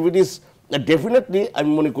ধরনের অ্যাক্টিভিটিস ডেফিনেটলি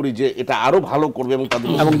আমি মনে করি যে এটা আরো ভালো করবে এবং তাদের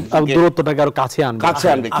দূরত্বটাকে আরো কাছে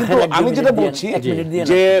আনবে। কিন্তু আমি যেটা বলছি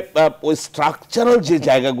যে ওই স্ট্রাকচারাল যে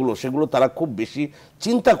জায়গাগুলো, সেগুলো তারা খুব বেশি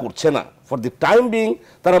চিন্তা করছে না। ফর দি টাইম বিং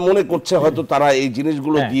তারা মনে করছে হয়তো তারা এই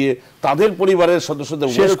জিনিসগুলো দিয়ে তাদের পরিবারের সদস্যদের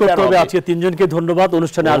শেষ করতে হবে। আজকে তিনজনকে ধন্যবাদ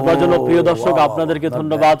অনুষ্ঠানে আসবার জন্য। প্রিয় দর্শক, আপনাদেরকে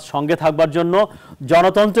ধন্যবাদ সঙ্গে থাকবার জন্য।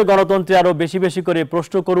 জনতন্ত্রে গণতন্ত্রে আরো বেশি বেশি করে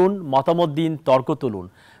প্রশ্ন করুন, মতামত দিন, তর্ক তুলুন,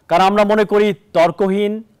 কারণ আমরা মনে করি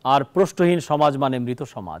তর্কহীন আর প্রশ্নহীন সমাজ মানে মৃত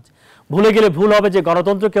সমাজ। ভুলে গেলে ভুল হবে যে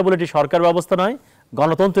গণতন্ত্র কেবল এটি সরকার ব্যবস্থা নয়,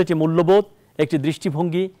 গণতন্ত্র এটি মূল্যবোধ, একটি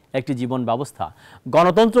দৃষ্টিভঙ্গি, একটি জীবন ব্যবস্থা।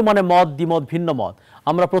 গণতন্ত্র মানে মত দ্বিমত ভিন্ন মত।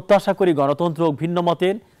 আমরা প্রত্যাশা করি গণতন্ত্র হোক ভিন্ন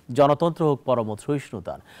মতের, জনতন্ত্র হোক পরমত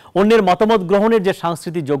সহিষ্ণুতার। অন্যের মতামত গ্রহণের যে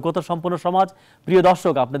সাংস্কৃতিক যোগ্যতা সম্পন্ন সমাজ। প্রিয়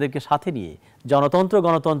দর্শক, আপনাদেরকে সাথে নিয়ে জনতন্ত্র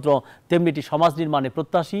গণতন্ত্র তেমনি একটি সমাজ নির্মাণে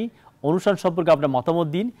প্রত্যাশী। অনুষ্ঠান সম্পর্কে আপনার মতামত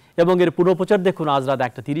দিন এবং এর পুনঃপ্রচার দেখুন আজ রাত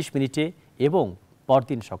 1:30 এবং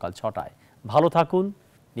পরদিন সকাল 6টায়। ভালো থাকুন,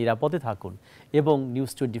 নিরাপদে থাকুন এবং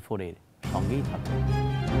নিউজ 24 এর সঙ্গেই থাকুন।